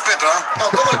mucho respeto. No,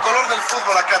 todo el color del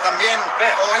fútbol acá también,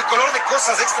 o el color de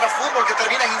cosas extra fútbol que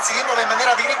terminan incidiendo de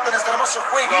manera directa en este hermoso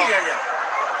juego.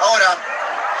 Ahora,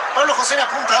 Pablo José me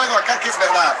apunta algo acá que es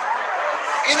verdad.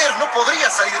 Ener no podría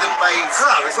salir del país.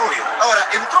 Claro, es obvio. Ahora,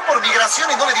 entró por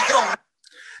migración y no le dijeron.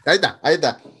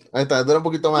 Ahí está, dura un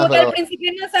poquito más. Como que Pero... al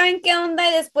principio no saben qué onda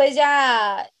y después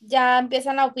ya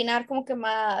empiezan a opinar como que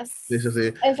más Sí.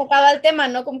 enfocado al tema,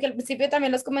 ¿no? Como que al principio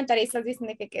también los comentaristas dicen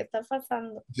de que qué está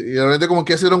pasando. Sí, y realmente como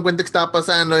que ya se dieron cuenta que estaba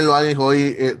pasando y lo dijo,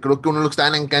 oye, creo que uno de los que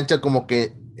estaban en cancha como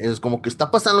que está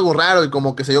pasando algo raro y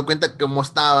como que se dio cuenta cómo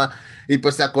estaba y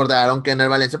pues se acordaron que Ener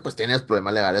Valencia pues tiene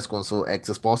problemas legales con su ex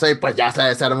esposa y pues ya se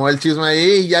desarmó el chisme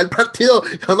ahí y ya el partido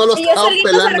ya no lo Y estaban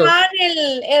solitos pelando. armaban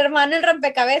el hermano el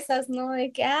rompecabezas, ¿no?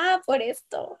 De que, por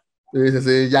esto. Sí, o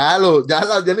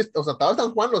sea, estaba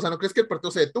San Juan, o sea, no crees que el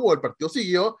partido se detuvo, el partido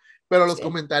siguió, pero los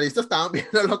comentaristas estaban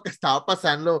viendo lo que estaba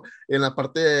pasando en la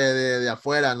parte de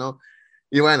afuera, ¿no?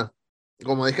 Y bueno,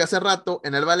 como dije hace rato,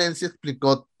 Ener Valencia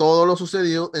explicó todo lo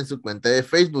sucedido en su cuenta de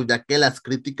Facebook, ya que las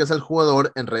críticas al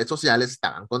jugador en redes sociales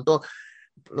estaban con todo.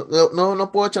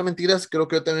 No puedo echar mentiras, creo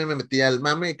que yo también me metí al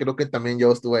mame y creo que también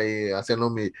yo estuve ahí haciendo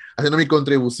mi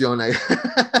contribución ahí.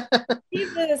 Sí,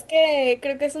 pues es que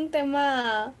creo que es un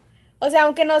tema, o sea,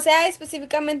 aunque no sea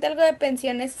específicamente algo de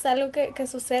pensiones, es algo que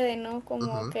sucede, ¿no?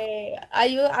 Como que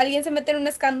alguien se mete en un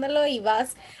escándalo y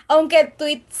vas, aunque el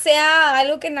tweet sea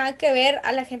algo que nada que ver,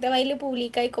 a la gente va y le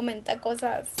publica y comenta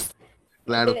cosas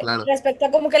Claro. respecto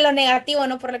a como que lo negativo,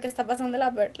 ¿no? Por lo que está pasando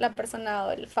la persona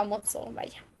o el famoso,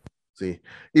 vaya. Sí,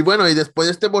 y bueno, y después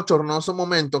de este bochornoso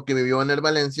momento que vivió Ener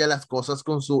Valencia, las cosas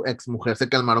con su exmujer se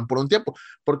calmaron por un tiempo,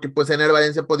 porque pues Ener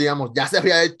Valencia, pues digamos, ya se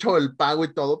había hecho el pago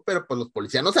y todo, pero pues los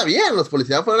policías no sabían, los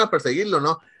policías fueron a perseguirlo,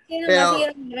 ¿no? Sí, Pero,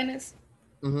 siguieron órdenes.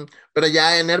 pero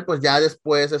ya Ener, pues ya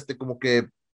después, como que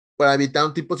para evitar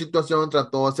un tipo de situación,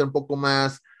 trató de ser un poco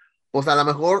más, pues a lo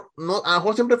mejor, no, a lo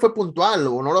mejor siempre fue puntual,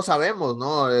 o no lo sabemos,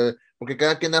 ¿no? Porque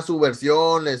cada quien da su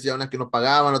versión, le decía una que no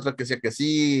pagaban, otra que decía que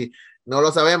sí, no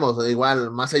lo sabemos, igual,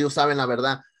 más ellos saben la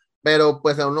verdad, pero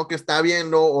pues a uno que está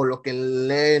viendo o lo que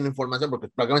lee en información, porque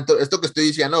prácticamente esto que estoy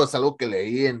diciendo es algo que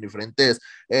leí en diferentes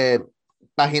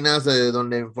páginas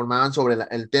donde informaban sobre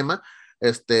el tema,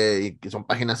 y que son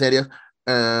páginas serias,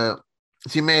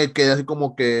 sí me quedé así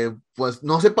como que, pues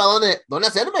no sé para dónde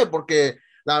hacerme, porque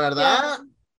la verdad,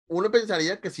 uno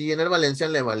pensaría que sí, Ener Valencia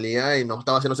le valía y no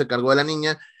estaba haciéndose cargo de la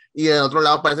niña, y del otro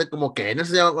lado parece como que Ener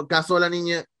se lleva caso de la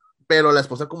niña, pero la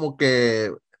esposa como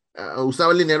que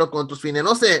usaba el dinero con otros fines,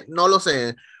 no lo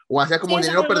sé, o hacía como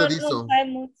dinero perdedizo.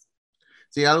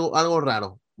 Sí, algo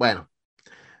raro. Bueno,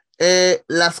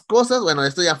 las cosas, bueno,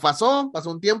 esto ya pasó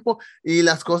un tiempo, y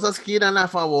las cosas giran a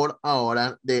favor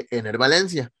ahora de Ener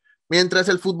Valencia. Mientras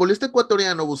el futbolista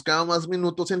ecuatoriano buscaba más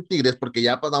minutos en Tigres, porque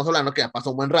ya estamos hablando que ya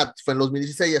pasó un buen rato, fue en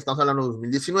 2016, ya estamos hablando de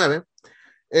 2019,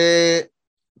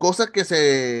 cosa que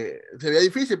se veía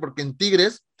difícil, porque en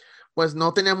Tigres pues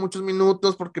no tenía muchos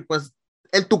minutos porque pues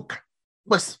el Tuca,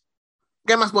 pues,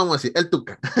 ¿qué más podemos decir? El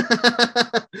Tuca.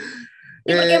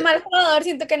 Y porque mal jugador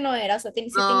siento que no era, o sea,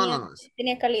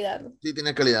 tenía calidad. Sí,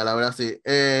 tenía calidad, la verdad, sí.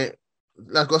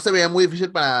 Las cosas se veían muy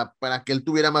difícil para que él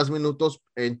tuviera más minutos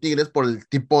en Tigres por el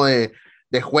tipo de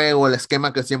juego, el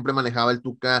esquema que siempre manejaba el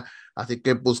Tuca, así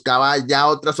que buscaba ya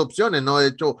otras opciones, ¿no? De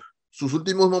hecho, sus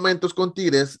últimos momentos con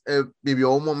Tigres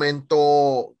vivió un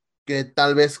momento que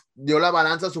tal vez dio la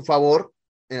balanza a su favor,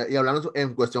 y hablando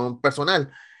en cuestión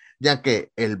personal, ya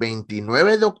que el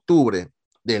 29 de octubre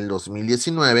del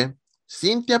 2019,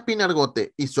 Cintia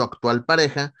Pinargote y su actual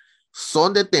pareja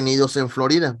son detenidos en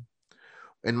Florida,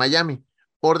 en Miami,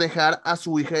 por dejar a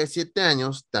su hija de 7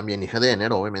 años, también hija de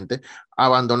Ener, obviamente,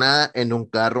 abandonada en un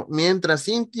carro, mientras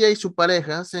Cynthia y su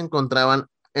pareja se encontraban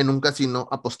en un casino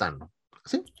apostando.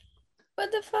 ¿Sí? What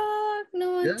the fuck,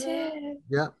 no Ya, manches.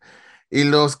 ya. Y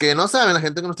los que no saben, la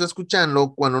gente que nos está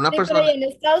escuchando, cuando una Sí, pero persona... ahí en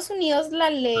Estados Unidos la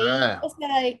ley, Ah, o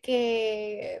sea, de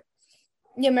que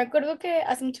yo me acuerdo que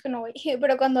hace mucho que no voy,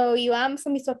 pero cuando íbamos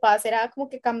con mis papás era como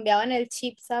que cambiaban el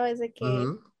chip, ¿sabes? De que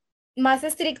ujú, más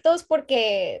estrictos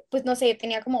porque, pues no sé, yo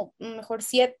tenía como mejor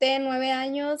 7, 9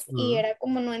 años y ujú, era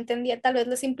como no entendía tal vez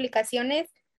las implicaciones,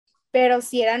 pero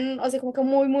sí eran, o sea, como que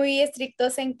muy, muy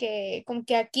estrictos en que, como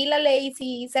que aquí la ley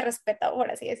sí se respeta, por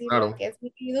así decirlo, de claro, que es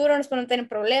muy duro, nos pueden tener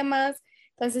problemas,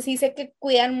 entonces sí sé que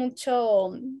cuidan mucho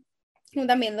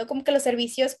también, ¿no? Como que los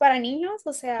servicios para niños,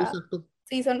 o sea, exacto.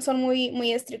 sí, son muy,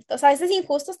 muy estrictos, a veces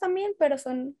injustos también, pero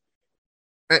son,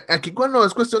 Aquí cuando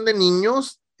es cuestión de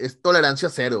niños, es tolerancia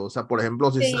cero. O sea, por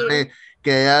ejemplo, si se sí, sabe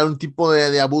que hay un tipo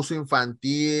de abuso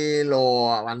infantil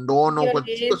o abandono,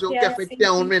 cualquier situación que violencia, afecte a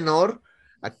sí, un sí. menor,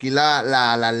 aquí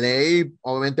la ley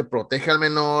obviamente protege al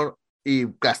menor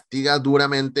y castiga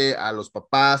duramente a los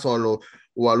papás o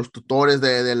a los tutores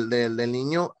del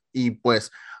niño. Y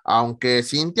pues, aunque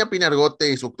Cintia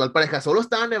Pinargote y su actual pareja solo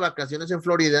estaban de vacaciones en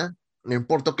Florida, no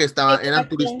importa que eran Exacto,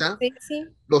 turistas, sí, sí.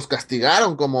 los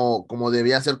castigaron como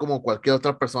debía ser como cualquier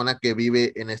otra persona que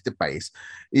vive en este país.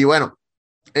 Y bueno,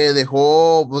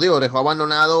 dejó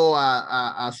abandonado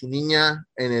a su niña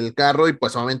en el carro y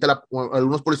pues obviamente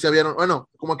algunos policías vieron, bueno,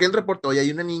 como que él reportó, oye,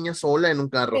 hay una niña sola en un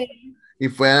carro. Sí. Y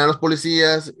fueron a los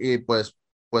policías y pues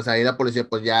ahí la policía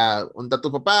pues ya, ¿dónde está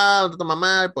tu papá? ¿Dónde está tu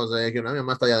mamá? Y pues dijeron, "No, mi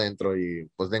mamá está allá adentro", y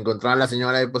pues de encontrar a la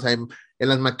señora y pues ahí en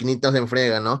las maquinitas en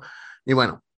frega, ¿no? Y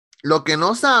bueno, lo que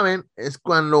no saben es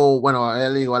cuando, bueno, le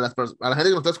digo, a la gente que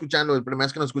nos está escuchando, el primer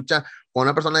vez que nos escucha, con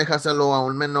una persona dejárselo a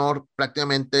un menor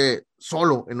prácticamente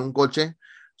solo en un coche,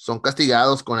 son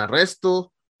castigados con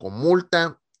arresto, con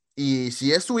multa, y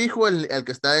si es su hijo el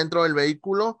que está dentro del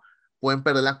vehículo, pueden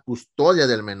perder la custodia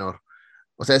del menor.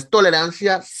 O sea, es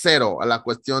tolerancia cero a la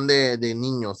cuestión de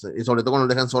niños, y sobre todo cuando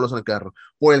los dejan solos en el carro.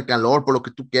 Por el calor, por lo que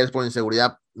tú quieres, por la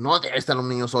inseguridad, no debe estar un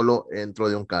niño solo dentro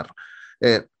de un carro.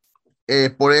 Eh,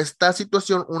 por esta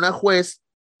situación, una juez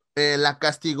la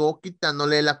castigó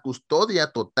quitándole la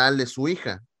custodia total de su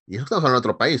hija. Y eso estamos en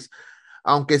otro país.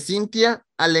 Aunque Cintia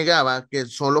alegaba que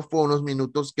solo fue unos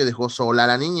minutos que dejó sola a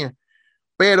la niña,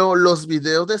 pero los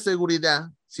videos de seguridad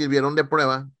sirvieron de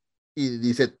prueba y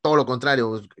dice todo lo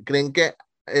contrario. Creen que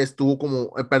estuvo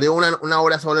como, perdió una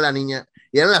hora sola la niña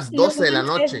y eran las No 12 de la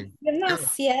manches, noche.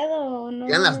 demasiado,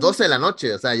 Eran las no. 12 de la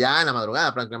noche, o sea, ya en la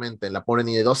madrugada prácticamente. La pobre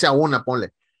ni de 12 a 1, ponle.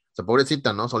 O sea,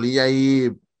 pobrecita, ¿no? Solilla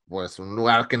ahí, pues, un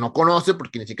lugar que no conoce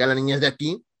porque ni siquiera la niña es de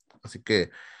aquí. Así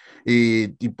que, y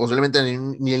posiblemente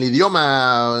ni el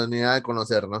idioma ni nada de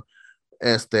conocer, ¿no?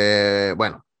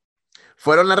 Bueno,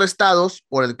 fueron arrestados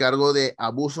por el cargo de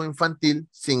abuso infantil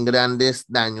sin grandes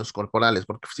daños corporales,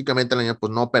 porque físicamente la niña,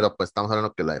 pues no, pero pues estamos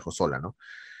hablando que la dejó sola, ¿no?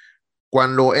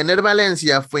 Cuando Ener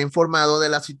Valencia fue informado de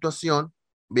la situación,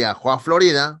 viajó a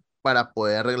Florida para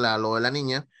poder arreglar lo de la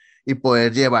niña y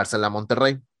poder llevársela a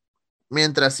Monterrey.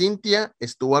 Mientras Cintia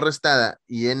estuvo arrestada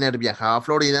y Ener viajaba a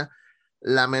Florida,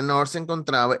 la menor se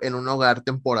encontraba en un hogar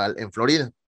temporal en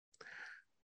Florida.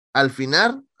 Al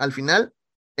final,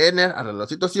 Ener arregló la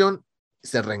situación,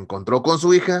 se reencontró con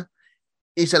su hija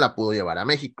y se la pudo llevar a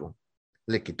México.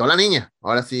 Le quitó a la niña,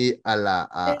 ahora sí,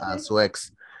 a su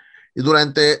ex.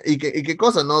 ¿Y qué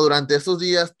cosa, no? Durante esos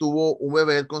días tuvo un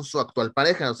bebé con su actual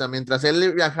pareja. O sea, mientras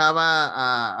él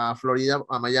viajaba a Florida,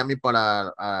 a Miami,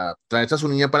 para traerse a su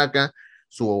niña para acá,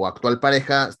 su actual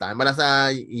pareja estaba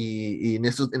embarazada y en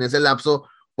ese lapso,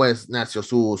 pues nació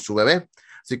su bebé.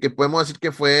 Así que podemos decir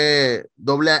que fue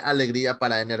doble alegría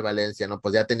para Ener Valencia, ¿no?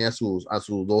 Pues ya tenía a sus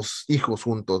dos hijos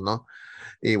juntos, ¿no?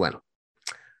 Y bueno,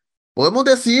 podemos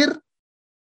decir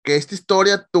que esta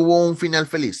historia tuvo un final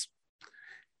feliz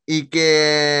y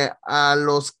que a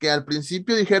los que al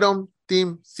principio dijeron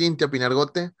Team Cintia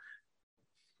Pinargote,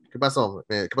 ¿qué pasó?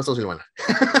 ¿Qué pasó, Silvana?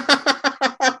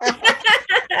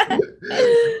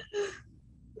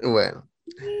 Bueno,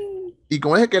 y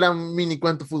como dije que era un mini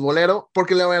cuento futbolero,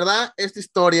 porque la verdad esta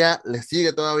historia le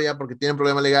sigue todavía porque tienen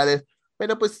problemas legales,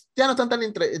 pero pues ya no están tan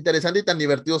interesantes y tan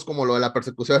divertidos como lo de la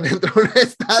persecución dentro de un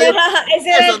estadio. Ese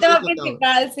era Eso el no lo tema contamos.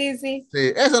 principal, sí, sí.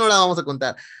 Sí, eso no la vamos a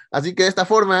contar. Así que de esta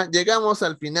forma llegamos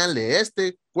al final de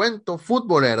este cuento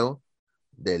futbolero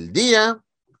del día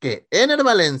que Ener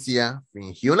Valencia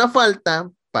fingió una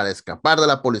falta para escapar de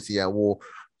la policía o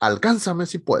alcánzame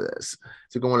si puedes,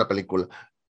 así como la película.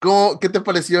 ¿Qué te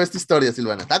pareció esta historia,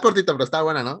 Silvana? Está cortita, pero está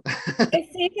buena, ¿no?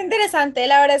 Sí, es interesante.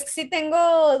 La verdad es que sí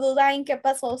tengo duda en qué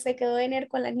pasó. Se quedó Ener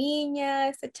con la niña,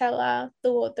 este chava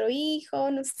tuvo otro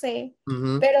hijo, no sé.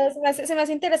 Ujú. Pero se me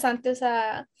hace interesante. O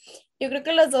sea, yo creo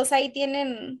que los dos ahí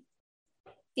tienen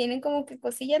como que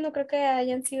cosillas. No creo que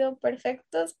hayan sido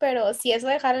perfectos, pero si eso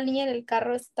de dejar a la niña en el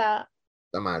carro Está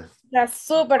mal. está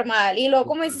súper mal. Y luego,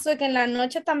 como dices tú, de que en la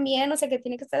noche también, o sea, que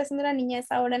tiene que estar haciendo la niña a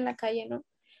esa hora en la calle, ¿no?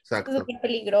 Es Exacto. súper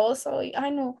peligroso. Y,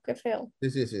 ay, no, qué feo.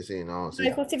 Sí, no, No hay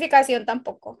sí. justificación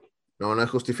tampoco. No, no hay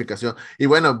justificación. Y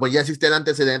bueno, pues ya existe el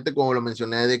antecedente, como lo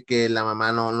mencioné, de que la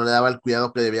mamá no le daba el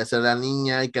cuidado que debía hacer la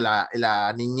niña y que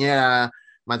la niñera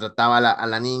maltrataba a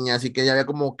la niña, así que ya había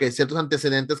como que ciertos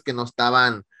antecedentes que no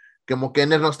estaban, como que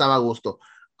Ener no estaba a gusto.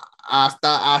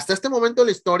 Hasta este momento de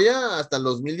la historia, hasta el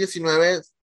 2019,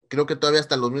 creo que todavía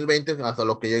hasta el 2020, hasta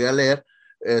lo que llegué a leer,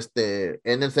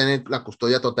 Ener tiene la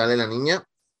custodia total de la niña.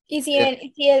 Y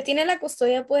Eh, si él tiene la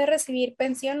custodia, puede recibir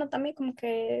pensión, ¿no? También como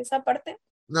que esa parte.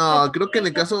 No, creo que en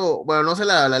el caso, bueno, no sé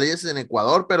la ley es en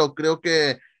Ecuador, pero creo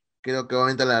que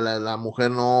obviamente la mujer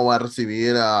no va a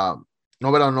recibir,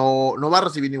 no, pero no va a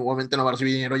recibir, igualmente no va a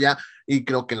recibir dinero ya, y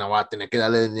creo que no va a tener que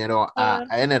darle dinero Ah,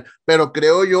 a Ener. Pero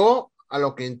creo yo, a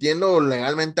lo que entiendo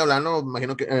legalmente hablando,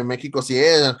 imagino que en México sí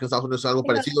es, en Estados Unidos es algo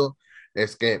parecido,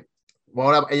 es que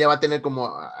ahora ella va a tener como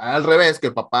al revés, que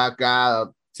el papá cada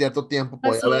cierto tiempo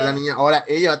podía así ver a la es. niña, ahora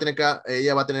ella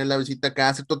va a tener la visita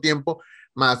cada cierto tiempo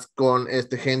más con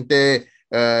gente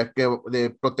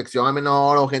de protección a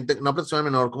menor o gente, no protección a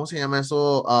menor, ¿cómo se llama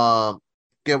eso?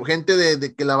 Que gente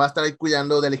de que la va a estar ahí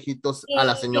cuidando de lejitos a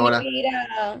la Y tiene que señora. ir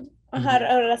ajá, Ujú.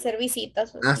 a hacer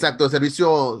visitas o así. Exacto,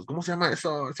 servicio, ¿cómo se llama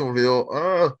eso? Se me olvidó.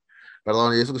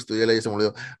 Perdón, y eso que estudié ley se me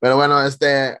olvidó. Pero bueno,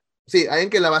 sí, alguien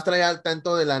que la va a estar ahí al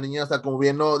tanto de la niña, o sea, como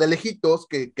viendo de lejitos,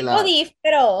 que Tipo la, DIF,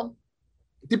 pero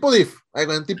tipo DIF,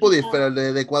 tipo DIF, ajá, pero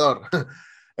el de Ecuador.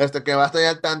 Que va a estar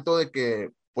al tanto de que,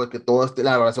 pues, que todo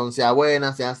la oración sea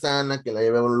buena, sea sana, que la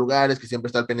lleve a buenos lugares, que siempre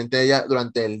está al pendiente de ella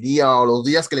durante el día o los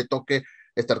días que le toque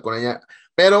estar con ella.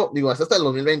 Pero, digo, hasta el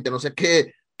 2020, no sé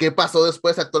qué pasó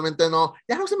después, actualmente no,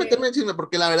 ya no sé meterme sí. en chisme,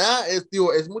 porque la verdad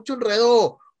es mucho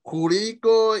enredo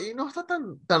jurídico y no está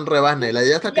tan rebane. La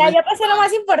idea está que no. Ya pasó lo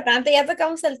más importante, ya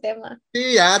tocamos el tema.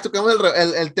 Sí, ya tocamos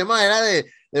el tema era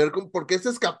de ver por qué se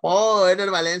escapó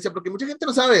Ener Valencia, porque mucha gente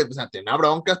no sabe, o sea, tenía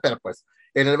broncas, pero pues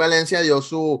Ener Valencia dio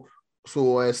su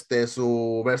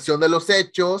versión de los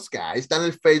hechos, que ahí está en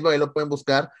el Facebook, ahí lo pueden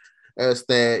buscar,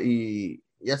 y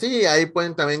así, ahí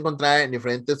pueden también encontrar en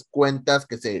diferentes cuentas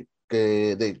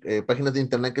de páginas de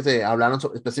internet que se hablaron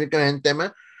específicamente en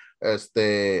tema,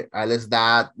 ahí les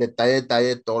da detalle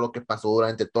de todo lo que pasó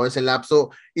durante todo ese lapso,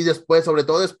 y después, sobre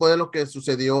todo después de lo que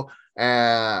sucedió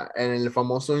en el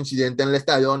famoso incidente en el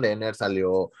estadio donde Ener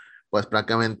salió pues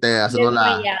prácticamente haciendo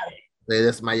Desmayado. de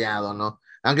desmayado, ¿no?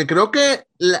 Aunque creo que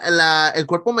el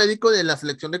cuerpo médico de la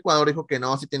selección de Ecuador dijo que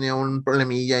no, sí tenía un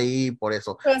problemilla ahí por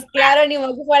eso. Pues claro, ni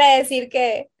modo que fuera a decir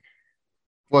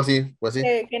Pues sí,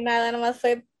 que nada, nomás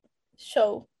fue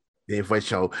show. sí, fue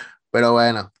show. Pero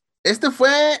bueno, este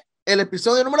fue el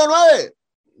episodio número 9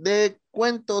 de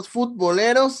Cuentos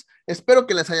Futboleros. Espero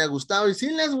que les haya gustado y si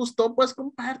les gustó, pues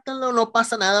compártanlo, no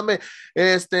pasa nada.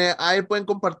 Ahí pueden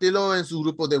compartirlo en sus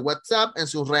grupos de WhatsApp, en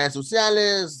sus redes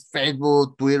sociales,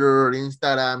 Facebook, Twitter,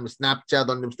 Instagram, Snapchat,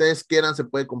 donde ustedes quieran se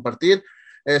puede compartir.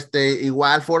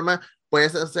 Igual forma,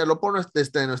 puedes hacerlo por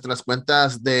nuestras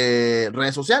cuentas de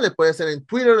redes sociales, puede ser en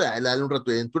Twitter, dale un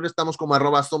rato, en Twitter estamos como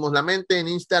 @somosLamente, en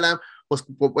Instagram pues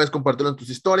puedes compartirlo en tus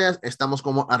historias, estamos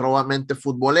como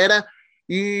 @mentefutbolera,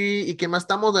 y qué más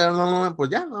estamos, pues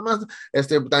ya, nada más,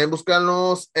 también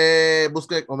búscanos,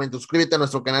 suscríbete a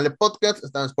nuestro canal de podcast,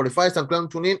 está en Spotify, SoundCloud,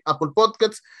 TuneIn, Apple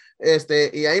Podcasts,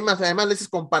 y ahí más, además le dices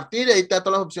compartir, y ahí te da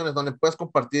todas las opciones donde puedes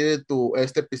compartir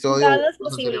este episodio Todas o las los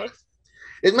posibles. anteriores.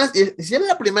 Es más, y si es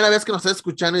la primera vez que nos estás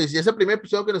escuchando y si es el primer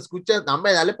episodio que nos escuchas, no,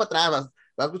 hombre, dale para atrás, vas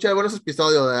a escuchar buenos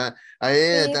episodios, ¿verdad? Ahí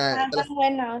Sí, están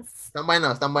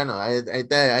buenos. están buenos. Ahí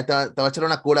te va a echar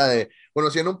una cura de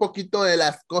conociendo un poquito de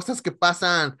las cosas que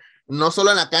pasan, no solo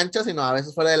en la cancha, sino a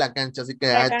veces fuera de la cancha. Así que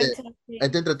La ahí cancha, ahí sí.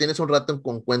 te entretienes un rato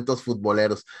con cuentos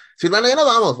futboleros. Silvana, ya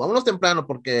nos vámonos temprano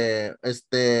porque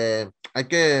hay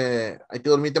que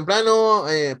dormir temprano,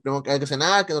 primero que hay que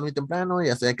cenar, hay que dormir temprano y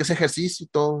hay que hacer ejercicio y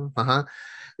todo. Ajá.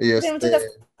 Y Sí, muchas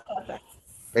cosas.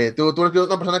 tú eres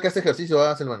una persona que hace ejercicio,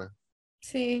 ¿verdad, Silvana?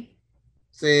 Sí.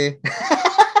 Sí.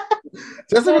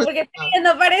 ¿Sí hace ¿Cómo ejercicio? porque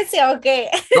no pareció o qué?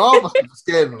 No, pues es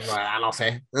que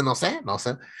no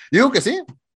sé. Digo que sí.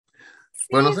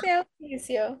 Bueno, no sé.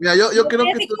 ejercicio. Mira, yo creo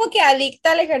que así como que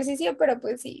adicta al ejercicio, pero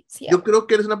pues sí. yo creo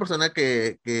que eres una persona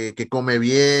que come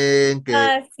bien,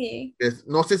 Sí.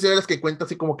 no sé si eres que cuenta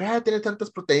así como que tienes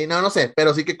tantas proteínas, no sé,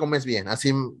 pero sí que comes bien,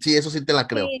 así, sí, eso sí te la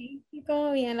creo. Sí,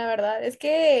 como bien, la verdad. Es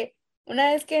que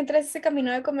una vez que entras ese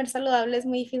camino de comer saludable es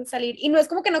muy difícil salir. Y no es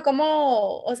como que no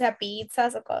como, o sea,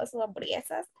 pizzas o cosas, o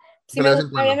hamburguesas. Sí Pero me de vez en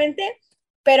gusta, cuando. obviamente,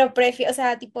 pero prefiero, o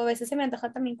sea, tipo, a veces se me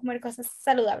antoja también comer cosas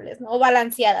saludables, ¿no? O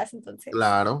balanceadas, entonces.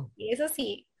 Claro. Y eso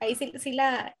sí, ahí sí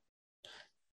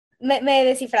me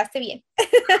descifraste bien.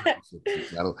 Sí, sí,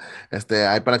 claro.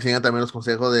 Ahí para que sigan también los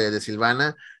consejos de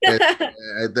Silvana,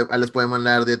 ahí les pueden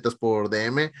mandar dietas por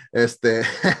DM,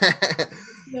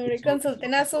 Hombre,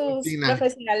 consulten a sus rutina.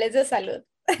 profesionales de salud.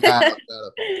 Claro,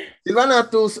 claro. Silvana,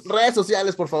 tus redes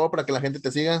sociales, por favor, para que la gente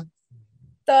te siga.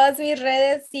 Todas mis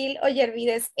redes, Sil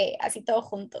Oyervides así todo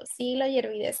junto, Sil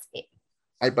Oyervides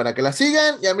Ahí para que la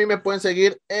sigan, y a mí me pueden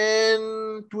seguir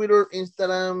en Twitter,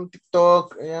 Instagram,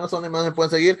 TikTok, ya no sé dónde más me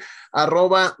pueden seguir,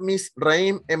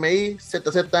 @misraim,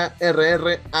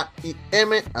 MIZZRRAIM,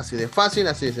 así de fácil,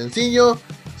 así de sencillo.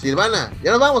 Silvana,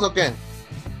 ¿ya nos vamos o qué?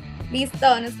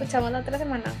 Listo, nos escuchamos la otra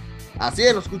semana. Así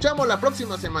es, nos escuchamos la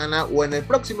próxima semana o en el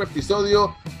próximo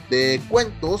episodio de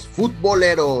Cuentos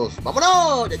Futboleros.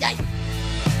 ¡Vámonos! ¡Yay!